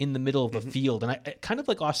in the middle of the field. And I kind of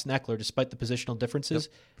like Austin Eckler, despite the positional differences,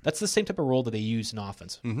 that's the same type of role that they use in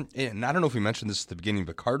offense. Mm-hmm. And I don't know if we mentioned this at the beginning,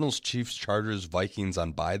 but Cardinals, Chiefs, Chargers, Vikings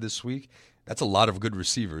on bye this week. That's a lot of good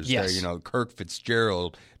receivers yes. there. Kirk,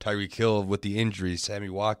 Fitzgerald, Tyreek Hill with the injury, Sammy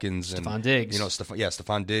Watkins, and Stephon Diggs.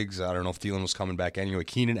 Stephon Diggs. I don't know if Thielen was coming back anyway.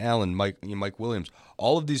 Keenan Allen, Mike Williams.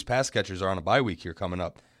 All of these pass catchers are on a bye week here coming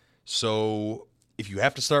up. So if you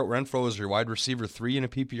have to start Renfrow as your wide receiver 3 in a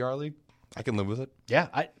PPR league, I can live with it. Yeah,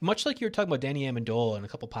 much like you were talking about Danny Amendola in a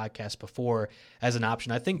couple podcasts before as an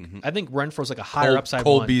option. I think Renfro's like a higher upside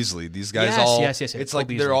Cole one. Beasley, these guys yes. It's Cole like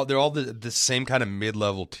Beasley. they're all the same kind of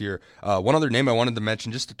mid-level tier. One other name I wanted to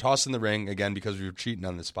mention, just to toss in the ring again because we were cheating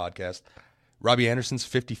on this podcast. Robbie Anderson's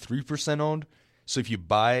 53% owned. So if you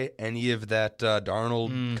buy any of that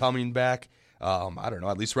Darnold coming back, I don't know.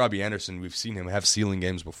 At least Robbie Anderson, we've seen him have ceiling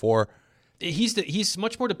games before. He's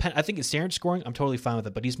much more dependent. I think in standard scoring, I'm totally fine with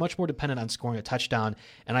it, but he's much more dependent on scoring a touchdown.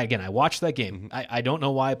 And I watched that game. I don't know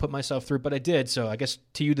why I put myself through, but I did. So I guess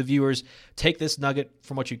to you, the viewers, take this nugget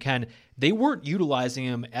from what you can. They weren't utilizing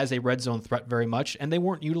him as a red zone threat very much, and they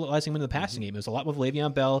weren't utilizing him in the passing game. It was a lot with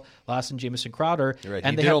Le'Veon Bell, Lawson, Jamison Crowder, right.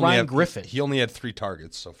 And they had Ryan Griffin. He only had 3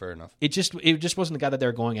 targets, so fair enough. It just wasn't the guy that they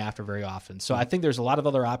were going after very often. So I think there's a lot of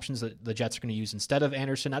other options that the Jets are going to use instead of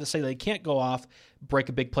Anderson. Not to say they can't go off, break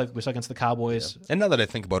a big play like we saw against the Cowboys. Yeah. And now that I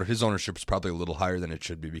think about it, his ownership is probably a little higher than it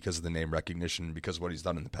should be because of the name recognition and because of what he's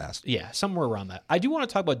done in the past. Yeah, somewhere around that. I do want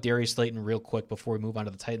to talk about Darius Slayton real quick before we move on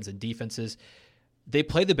to the Titans and defenses. They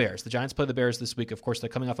play the Bears. The Giants play the Bears this week. Of course, they're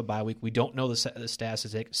coming off a bye week. We don't know the status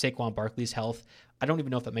of Saquon Barkley's health. I don't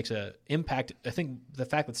even know if that makes an impact. I think the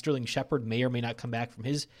fact that Sterling Shepard may or may not come back from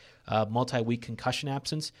his multi-week concussion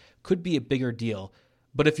absence could be a bigger deal.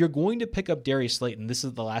 But if you're going to pick up Darius Slayton, this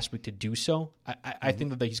is the last week to do so. I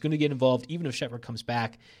think that he's going to get involved even if Shepard comes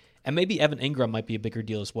back. And maybe Evan Ingram might be a bigger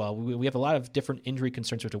deal as well. We have a lot of different injury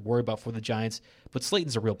concerns we have to worry about for the Giants, but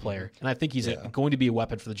Slayton's a real player, and I think he's going to be a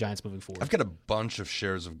weapon for the Giants moving forward. I've got a bunch of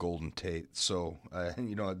shares of Golden Tate, so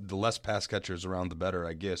the less pass catchers around, the better,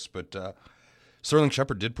 I guess. But Sterling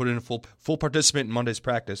Shepard did put in a full participant in Monday's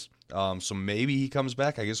practice, so maybe he comes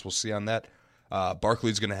back. I guess we'll see on that.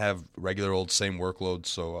 Barkley's going to have regular old same workload,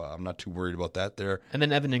 so I'm not too worried about that there. And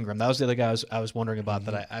then Evan Ingram, that was the other guy I was wondering about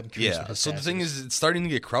that I'm curious about. So the thing is, it's starting to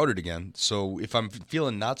get crowded again. So if I'm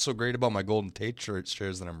feeling not so great about my Golden Tate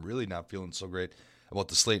shares, then I'm really not feeling so great about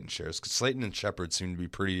the Slayton shares, because Slayton and Shepard seem to be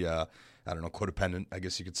pretty I don't know, codependent, I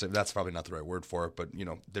guess you could say. That's probably not the right word for it, but,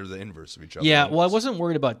 they're the inverse of each other. Yeah, well, I wasn't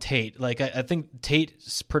worried about Tate. Like, I think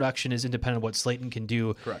Tate's production is independent of what Slayton can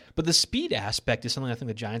do. Correct. But the speed aspect is something I think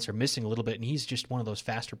the Giants are missing a little bit, and he's just one of those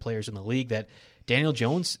faster players in the league that Daniel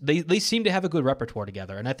Jones, they seem to have a good repertoire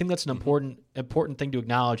together, and I think that's an important thing to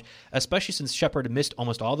acknowledge, especially since Shepard missed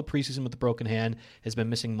almost all the preseason with the broken hand, has been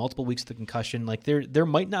missing multiple weeks of the concussion. Like, there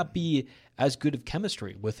might not be as good of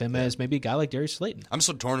chemistry with him as maybe a guy like Darius Slayton. I'm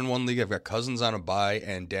so torn in one league. I've got Cousins on a bye,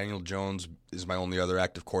 and Daniel Jones is my only other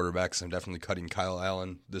active quarterback, so I'm definitely cutting Kyle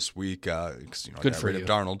Allen this week because I Good got for rid you. of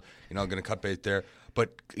Darnold. I'm going to cut bait there.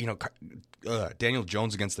 But, Daniel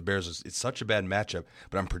Jones against the Bears, it's such a bad matchup,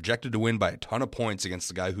 but I'm projected to win by a ton of points against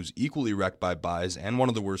the guy who's equally wrecked by buys and one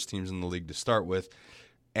of the worst teams in the league to start with.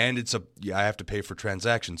 And I have to pay for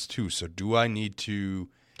transactions too. So do I need to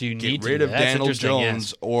get rid of Daniel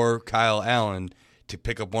Jones or Kyle Allen to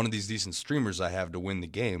pick up one of these decent streamers I have to win the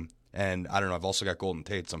game? And I don't know. I've also got Golden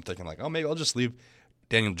Tate, so I'm thinking maybe I'll just leave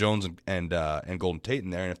Daniel Jones and Golden Tate in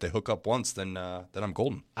there, and if they hook up once, then I'm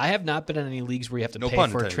golden. I have not been in any leagues where you have to No pay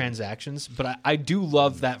pun for intended. transactions, but I do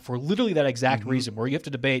love that for literally that exact reason, where you have to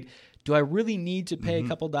debate, do I really need to pay a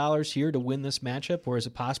couple dollars here to win this matchup, or is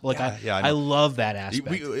it possible? I love that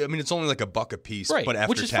aspect. It's only like $1 a piece, Right, but after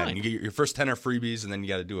which is 10, fine. you get your first 10 are freebies, and then you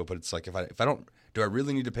got to do it. But it's like if I don't, do I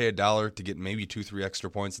really need to pay $1 to get maybe 2-3 extra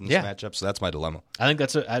points in this matchup? So that's my dilemma. I think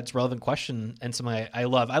that's a relevant question and something I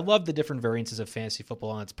love. I love the different variances of fantasy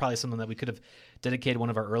football, and it's probably something that we could have dedicated one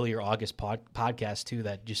of our earlier August podcasts to.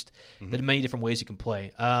 That just the many different ways you can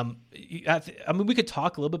play. We could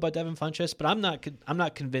talk a little bit about Devin Funchess, but I'm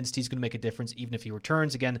not convinced he's going to make a difference even if he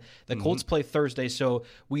returns. Again, the Colts play Thursday, so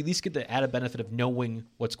we at least get the added benefit of knowing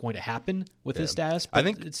what's going to happen with his status. I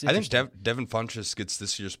think Devin Funchess gets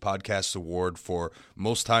this year's podcast award for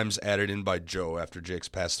most times added in by Joe after Jake's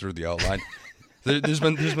passed through the outline. There's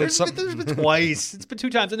been twice. It's been 2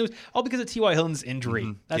 times, and it was all because of T.Y. Hilton's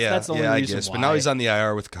injury. That's the only reason I guess. why. But now he's on the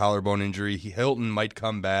IR with collarbone injury. Hilton might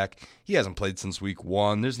come back. He hasn't played since week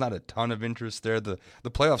 1. There's not a ton of interest there. The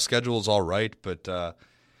playoff schedule is all right, but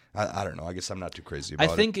I don't know. I guess I'm not too crazy about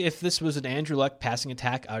it. I think if this was an Andrew Luck passing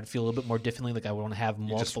attack, I would feel a little bit more differently. Like I would want to have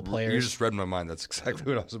multiple players. You just read my mind. That's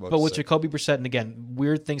exactly what I was about to say. But with Jacoby Brissett, and again,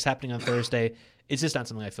 weird things happening on Thursday, it's just not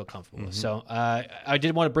something I feel comfortable with. So I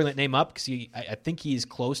did want to bring that name up because I think he's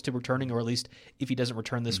close to returning, or at least if he doesn't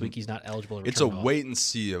return this week, he's not eligible to return. It's a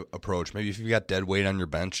wait-and-see approach. Maybe if you've got dead weight on your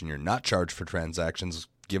bench and you're not charged for transactions,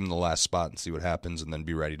 give him the last spot and see what happens, and then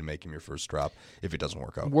be ready to make him your first drop if it doesn't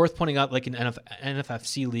work out. Worth pointing out, like in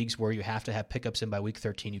NFFC leagues where you have to have pickups in by week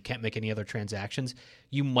 13, you can't make any other transactions,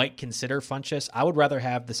 you might consider Funchess. I would rather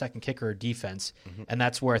have the second kicker or defense, and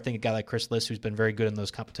that's where I think a guy like Chris Liss, who's been very good in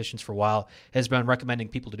those competitions for a while, has been recommending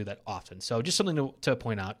people to do that often. So just something to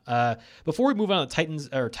point out. Before we move on to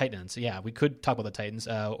tight ends, we could talk about the Titans,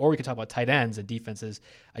 or we could talk about tight ends and defenses.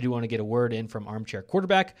 I do want to get a word in from Armchair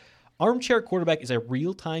Quarterback. Armchair Quarterback is a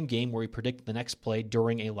real-time game where we predict the next play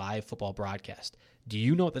during a live football broadcast. Do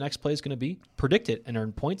you know what the next play is going to be? Predict it and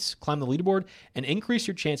earn points, climb the leaderboard, and increase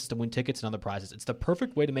your chances to win tickets and other prizes. It's the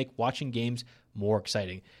perfect way to make watching games more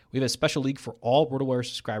exciting. We have a special league for all RotoWire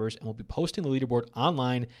subscribers, and we'll be posting the leaderboard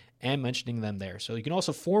online and mentioning them there. So you can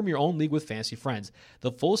also form your own league with fantasy friends.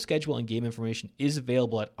 The full schedule and game information is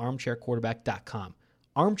available at armchairquarterback.com.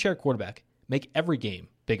 Armchair Quarterback. Make every game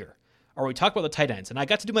bigger. All right, we talked about the tight ends, and I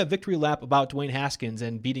got to do my victory lap about Dwayne Haskins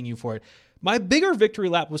and beating you for it. My bigger victory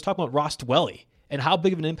lap was talking about Ross Dwelley and how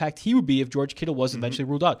big of an impact he would be if George Kittle was eventually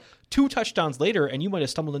ruled out. 2 touchdowns later, and you might have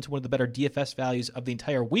stumbled into one of the better DFS values of the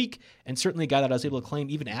entire week, and certainly a guy that I was able to claim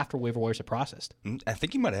even after waiver wires are processed. I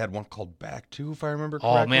think he might have had one called back, too, if I remember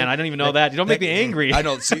correctly. Oh, man, I don't even know that. You don't make me angry. I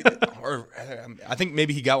don't see. Or I think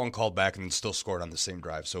maybe he got one called back and then still scored on the same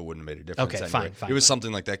drive, so it wouldn't have made a difference. Okay, anyway. fine. It was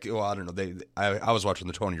something like that. Well, I don't know. I was watching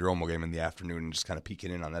the Tony Romo game in the afternoon and just kind of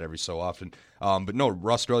peeking in on that every so often. But no,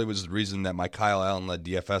 Ross Dwelley was the reason that my Kyle Allen-led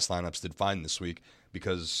DFS lineups did fine this week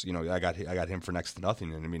because I got him for next to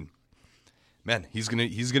nothing, and I mean, man, he's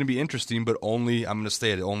gonna be interesting, but I'm gonna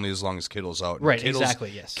stay at it only as long as Kittle's out. And right, exactly.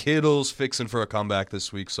 Yes, Kittle's fixing for a comeback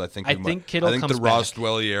this week, so I think the Ross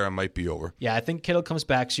Dwelley era might be over. Yeah, I think Kittle comes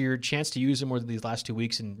back, so your chance to use him over these last 2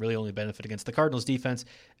 weeks and really only benefit against the Cardinals defense.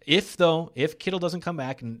 If Kittle doesn't come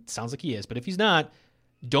back, and it sounds like he is, but if he's not,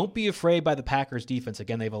 don't be afraid by the Packers defense.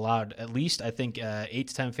 Again, they've allowed at least, I think, 8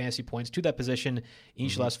 to 10 fantasy points to that position in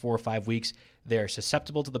each of the last 4 or 5 weeks. They're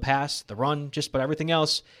susceptible to the pass, the run, just about everything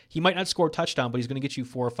else. He might not score a touchdown, but he's going to get you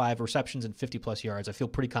 4 or 5 receptions and 50-plus yards. I feel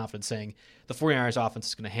pretty confident saying the 49ers offense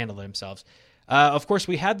is going to handle it themselves. Of course,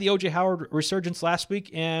 we had the O.J. Howard resurgence last week,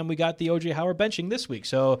 and we got the O.J. Howard benching this week.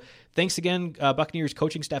 So thanks again, Buccaneers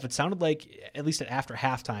coaching staff. It sounded like, at least after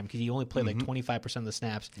halftime, because he only played like 25% of the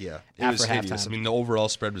snaps. Yeah, it after was hideous. halftime. I mean, the overall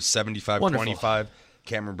spread was 75-25.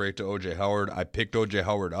 Cameron Brate to O.J. Howard. I picked O.J.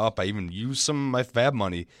 Howard up. I even used some of my fab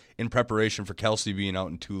money in preparation for Kelsey being out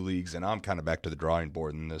in 2 leagues, and I'm kind of back to the drawing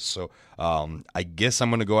board in this. So I guess I'm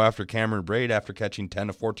going to go after Cameron Brate after catching 10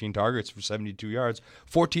 to 14 targets for 72 yards.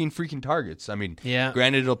 14 freaking targets. I mean,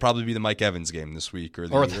 granted, it'll probably be the Mike Evans game this week, or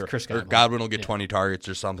Chris Godwin. Or Godwin will get 20 targets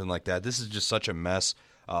or something like that. This is just such a mess.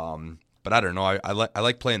 But I don't know. I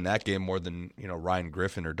like playing that game more than Ryan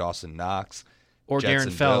Griffin or Dawson Knox. Or Jets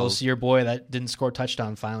Darren Fells, your boy that didn't score a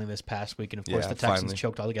touchdown finally this past week. And, of course, the Texans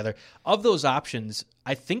choked altogether. Of those options,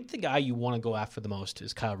 I think the guy you want to go after the most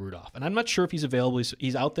is Kyle Rudolph. And I'm not sure if he's available.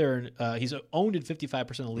 He's out there. He's owned in 55%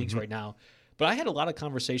 of the leagues right now. But I had a lot of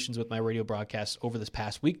conversations with my radio broadcasts over this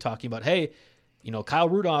past week talking about, hey, Kyle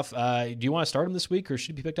Rudolph, do you want to start him this week or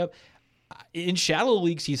should he be picked up? In shallow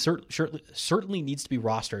leagues, he certainly needs to be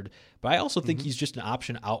rostered, but I also think he's just an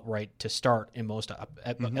option outright to start in most,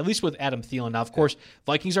 at least with Adam Thielen. Now, of course,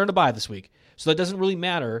 Vikings are in a bye this week, so that doesn't really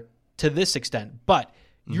matter to this extent, but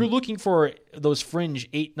you're looking for those fringe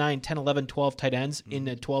 8, 9, 10, 11, 12 tight ends in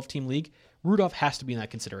a 12-team league. Rudolph has to be in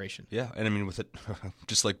that consideration. Yeah, and I mean, with it,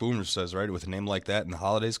 just like Boomer says, right, with a name like that and the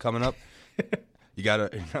holidays coming up, you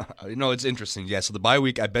got to, it's interesting. Yeah, so the bye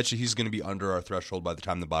week, I bet you he's going to be under our threshold by the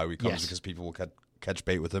time the bye week comes because people will catch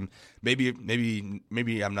bait with him.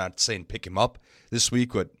 Maybe I'm not saying pick him up this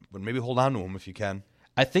week, but maybe hold on to him if you can.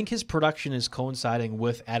 I think his production is coinciding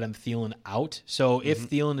with Adam Thielen out. So if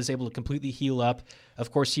Thielen is able to completely heal up,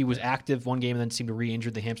 of course he was active one game and then seemed to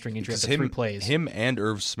re-injure the hamstring injury after 3 plays. Him and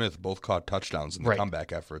Irv Smith both caught touchdowns in the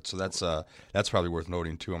comeback effort, so that's probably worth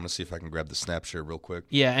noting too. I'm going to see if I can grab the snap share real quick.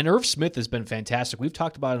 Yeah, and Irv Smith has been fantastic. We've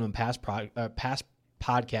talked about him in past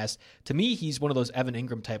podcasts. To me, he's one of those Evan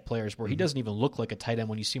Ingram type players where he doesn't even look like a tight end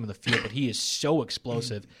when you see him in the field, but he is so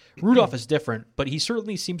explosive. Rudolph is different, but he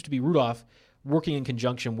certainly seems to be Rudolph working in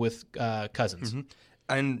conjunction with Cousins.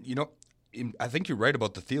 And, I think you're right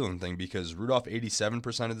about the Thielen thing because Rudolph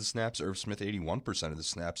 87% of the snaps, Irv Smith 81% of the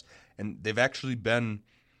snaps, and they've actually been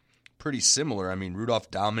pretty similar. I mean, Rudolph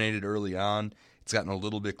dominated early on. It's gotten a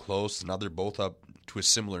little bit close. Now they're both up to a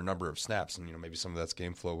similar number of snaps, and maybe some of that's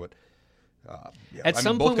game flow, but at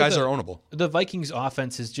some point, both guys are ownable. The Vikings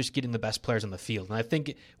offense is just getting the best players on the field. And I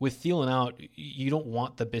think with Thielen out, you don't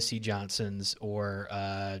want the Bissy Johnsons or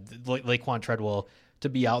Laquan Treadwell to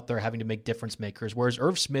be out there having to make difference makers, whereas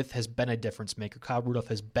Irv Smith has been a difference maker. Kyle Rudolph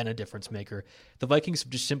has been a difference maker. The Vikings have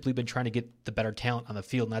just simply been trying to get the better talent on the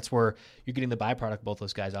field, and that's where you're getting the byproduct of both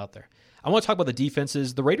those guys out there. I want to talk about the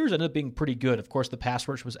defenses. The Raiders ended up being pretty good. Of course, the pass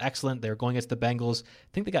rush was excellent. They were going against the Bengals. I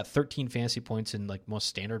think they got 13 fantasy points in like most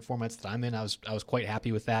standard formats that I'm in. I was quite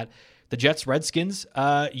happy with that. The Jets, Redskins,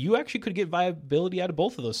 you actually could get viability out of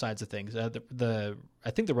both of those sides of things. I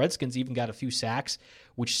think the Redskins even got a few sacks,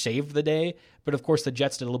 which saved the day. But, of course, the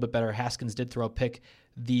Jets did a little bit better. Haskins did throw a pick.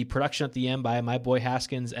 The production at the end by my boy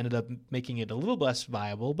Haskins ended up making it a little less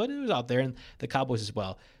viable, but it was out there, and the Cowboys as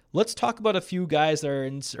well. Let's talk about a few guys that are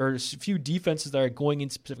in, or a few defenses that are going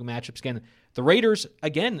in specific matchups. Again, the Raiders,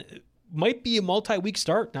 again, might be a multi-week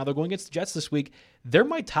start. Now they're going against the Jets this week. They're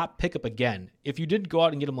my top pickup again. If you didn't go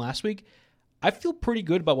out and get them last week, I feel pretty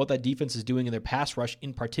good about what that defense is doing in their pass rush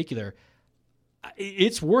in particular.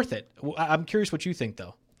 It's worth it. I'm curious what you think,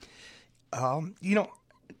 though.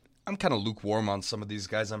 I'm kind of lukewarm on some of these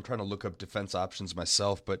guys. I'm trying to look up defense options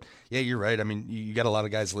myself, but yeah, you're right. I mean, you got a lot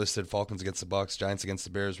of guys listed: Falcons against the Bucs, Giants against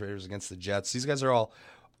the Bears, Raiders against the Jets. These guys are all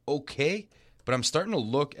okay, but I'm starting to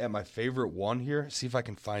look at my favorite one here. See if I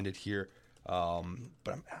can find it here.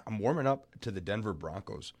 But I'm warming up to the Denver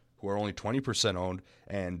Broncos, who are only 20% owned,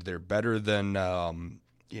 and they're better than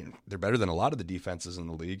they're better than a lot of the defenses in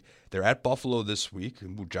the league. They're at Buffalo this week.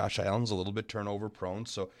 Josh Allen's a little bit turnover prone,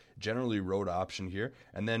 so generally road option here.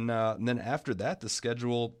 And then after that, the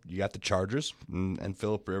schedule, you got the Chargers and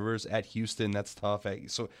Phillip Rivers at Houston. That's tough.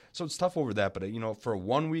 So it's tough over that. But for a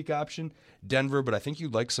 1 week option, Denver. But I think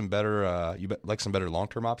you'd like some better long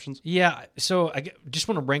term options. Yeah. So I just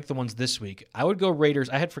want to rank the ones this week. I would go Raiders.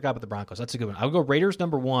 I had forgot about the Broncos. That's a good one. I would go Raiders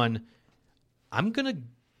number 1. I'm gonna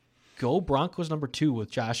go Broncos number 2 with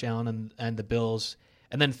Josh Allen and the Bills,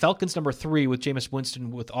 and then Falcons number 3 with Jameis Winston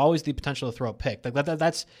with always the potential to throw a pick. Like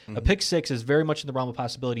that's a pick 6 is very much in the realm of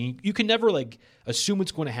possibility. You can never assume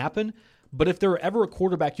it's going to happen, but if there are ever a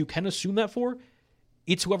quarterback you can assume that for,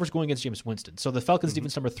 it's whoever's going against Jameis Winston. So the Falcons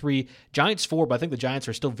defense number 3, Giants 4, but I think the Giants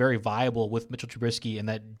are still very viable with Mitchell Trubisky and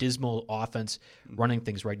that dismal offense running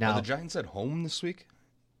things right now. Are the Giants at home this week?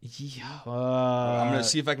 Yeah. I'm going to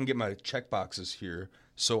see if I can get my check boxes here.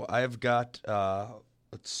 So I've got,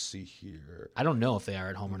 let's see here. I don't know if they are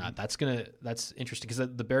at home or not. That's interesting because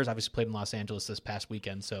the Bears obviously played in Los Angeles this past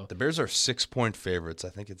weekend. So the Bears are 6-point favorites. I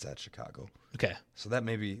think it's at Chicago. Okay. So that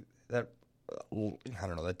maybe that. I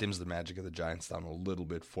don't know. That dims the magic of the Giants down a little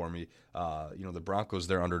bit for me. The Broncos,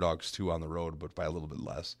 they're underdogs too on the road, but by a little bit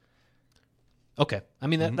less. Okay. I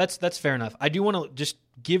mean, that's fair enough. I do want to just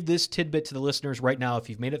give this tidbit to the listeners right now. If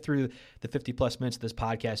you've made it through the 50-plus minutes of this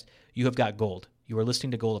podcast, you have got gold. You are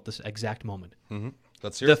listening to gold at this exact moment. Mm-hmm.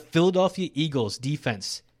 Let's hear the it. Philadelphia Eagles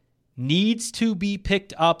defense needs to be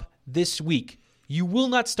picked up this week. You will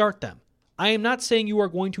not start them. I am not saying you are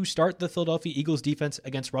going to start the Philadelphia Eagles defense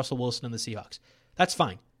against Russell Wilson and the Seahawks. That's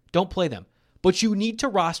fine. Don't play them. But you need to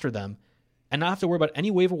roster them and not have to worry about any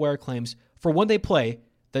waiver wire claims for when they play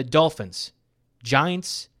the Dolphins,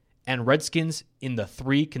 Giants, and Redskins in the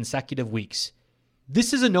 3 consecutive weeks.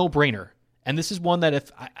 This is a no-brainer. And this is one that if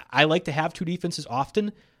I like to have 2 defenses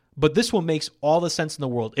often, but this one makes all the sense in the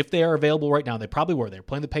world. If they are available right now, they probably were. They were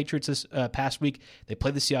playing the Patriots this past week. They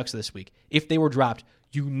played the Seahawks this week. If they were dropped,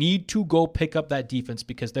 you need to go pick up that defense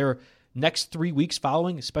because their next 3 weeks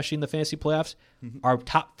following, especially in the fantasy playoffs, are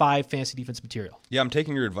top 5 fantasy defense material. Yeah, I'm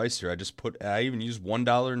taking your advice here. I even used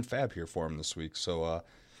 $1 in Fab here for him this week. So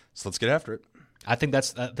let's get after it. I think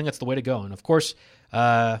that's the way to go. And of course,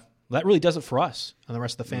 that really does it for us on the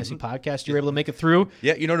rest of the fantasy podcast. You're able to make it through.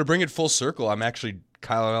 Yeah, to bring it full circle, I'm actually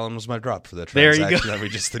Kyle Allen was my drop for that transaction that we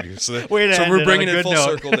just did. So we're bringing it full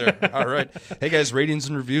circle there. All right. Hey, guys, ratings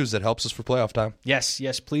and reviews. That helps us for playoff time.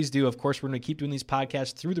 Yes, please do. Of course, we're going to keep doing these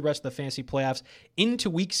podcasts through the rest of the fantasy playoffs. Into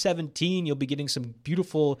Week 17, you'll be getting some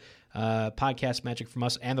beautiful podcast magic from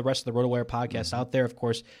us and the rest of the RotoWire podcasts out there. Of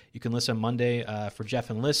course, you can listen Monday for Jeff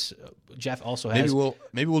and Liz. Jeff also has...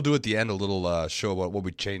 Maybe we'll do at the end a little show about what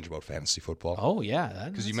we changed about fantasy football. Oh, yeah.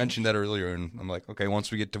 Because you mentioned that earlier, and I'm like, okay, once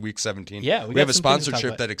we get to Week 17, yeah, we have a sponsorship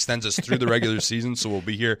that extends us through the regular season, so we'll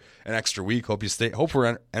be here an extra week. Hope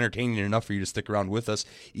we're entertaining enough for you to stick around with us,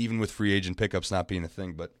 even with free agent pickups not being a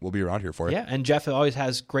thing, but we'll be around here for you. Yeah, and Jeff always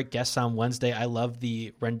has great guests on Wednesday. I love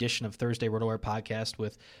the rendition of Thursday RotoWire podcast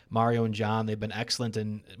with Mario and John. They've been excellent,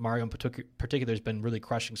 and Mario in particular has been really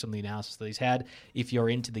crushing some of the analysis that he's had if you're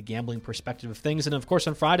into the gambling perspective of things. And of course,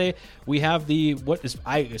 on Friday, we have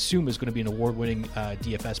I assume is going to be an award-winning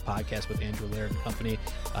DFS podcast with Andrew Laird and company.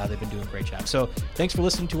 They've been doing a great job. So thanks for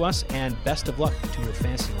listening to us, and best of luck to your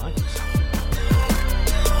fantasy lineups.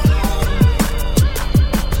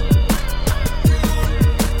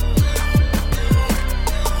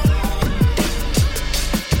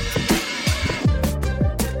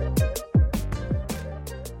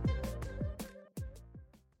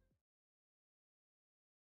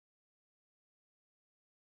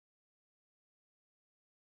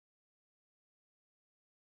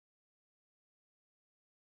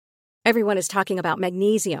 Everyone is talking about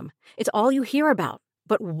magnesium. It's all you hear about.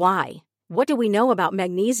 But why? What do we know about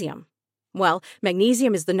magnesium? Well,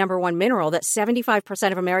 magnesium is the #1 mineral that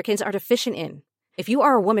 75% of Americans are deficient in. If you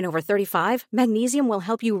are a woman over 35, magnesium will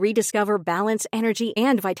help you rediscover balance, energy,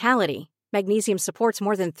 and vitality. Magnesium supports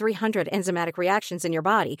more than 300 enzymatic reactions in your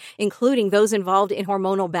body, including those involved in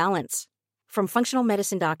hormonal balance. From functional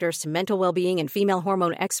medicine doctors to mental well-being and female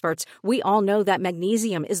hormone experts, we all know that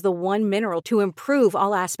magnesium is the one mineral to improve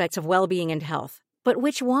all aspects of well-being and health. But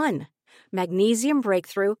which one? Magnesium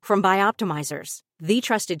Breakthrough from Bioptimizers, the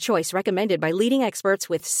trusted choice recommended by leading experts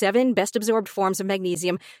with 7 best-absorbed forms of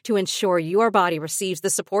magnesium to ensure your body receives the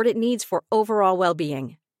support it needs for overall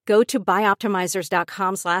well-being. Go to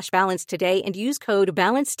bioptimizers.com/balance today and use code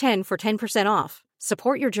BALANCE10 for 10% off.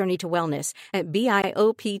 Support your journey to wellness at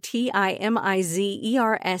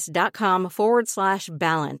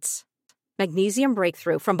bioptimizers.com/balance. Magnesium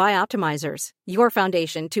Breakthrough from Bioptimizers, your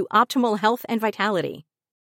foundation to optimal health and vitality.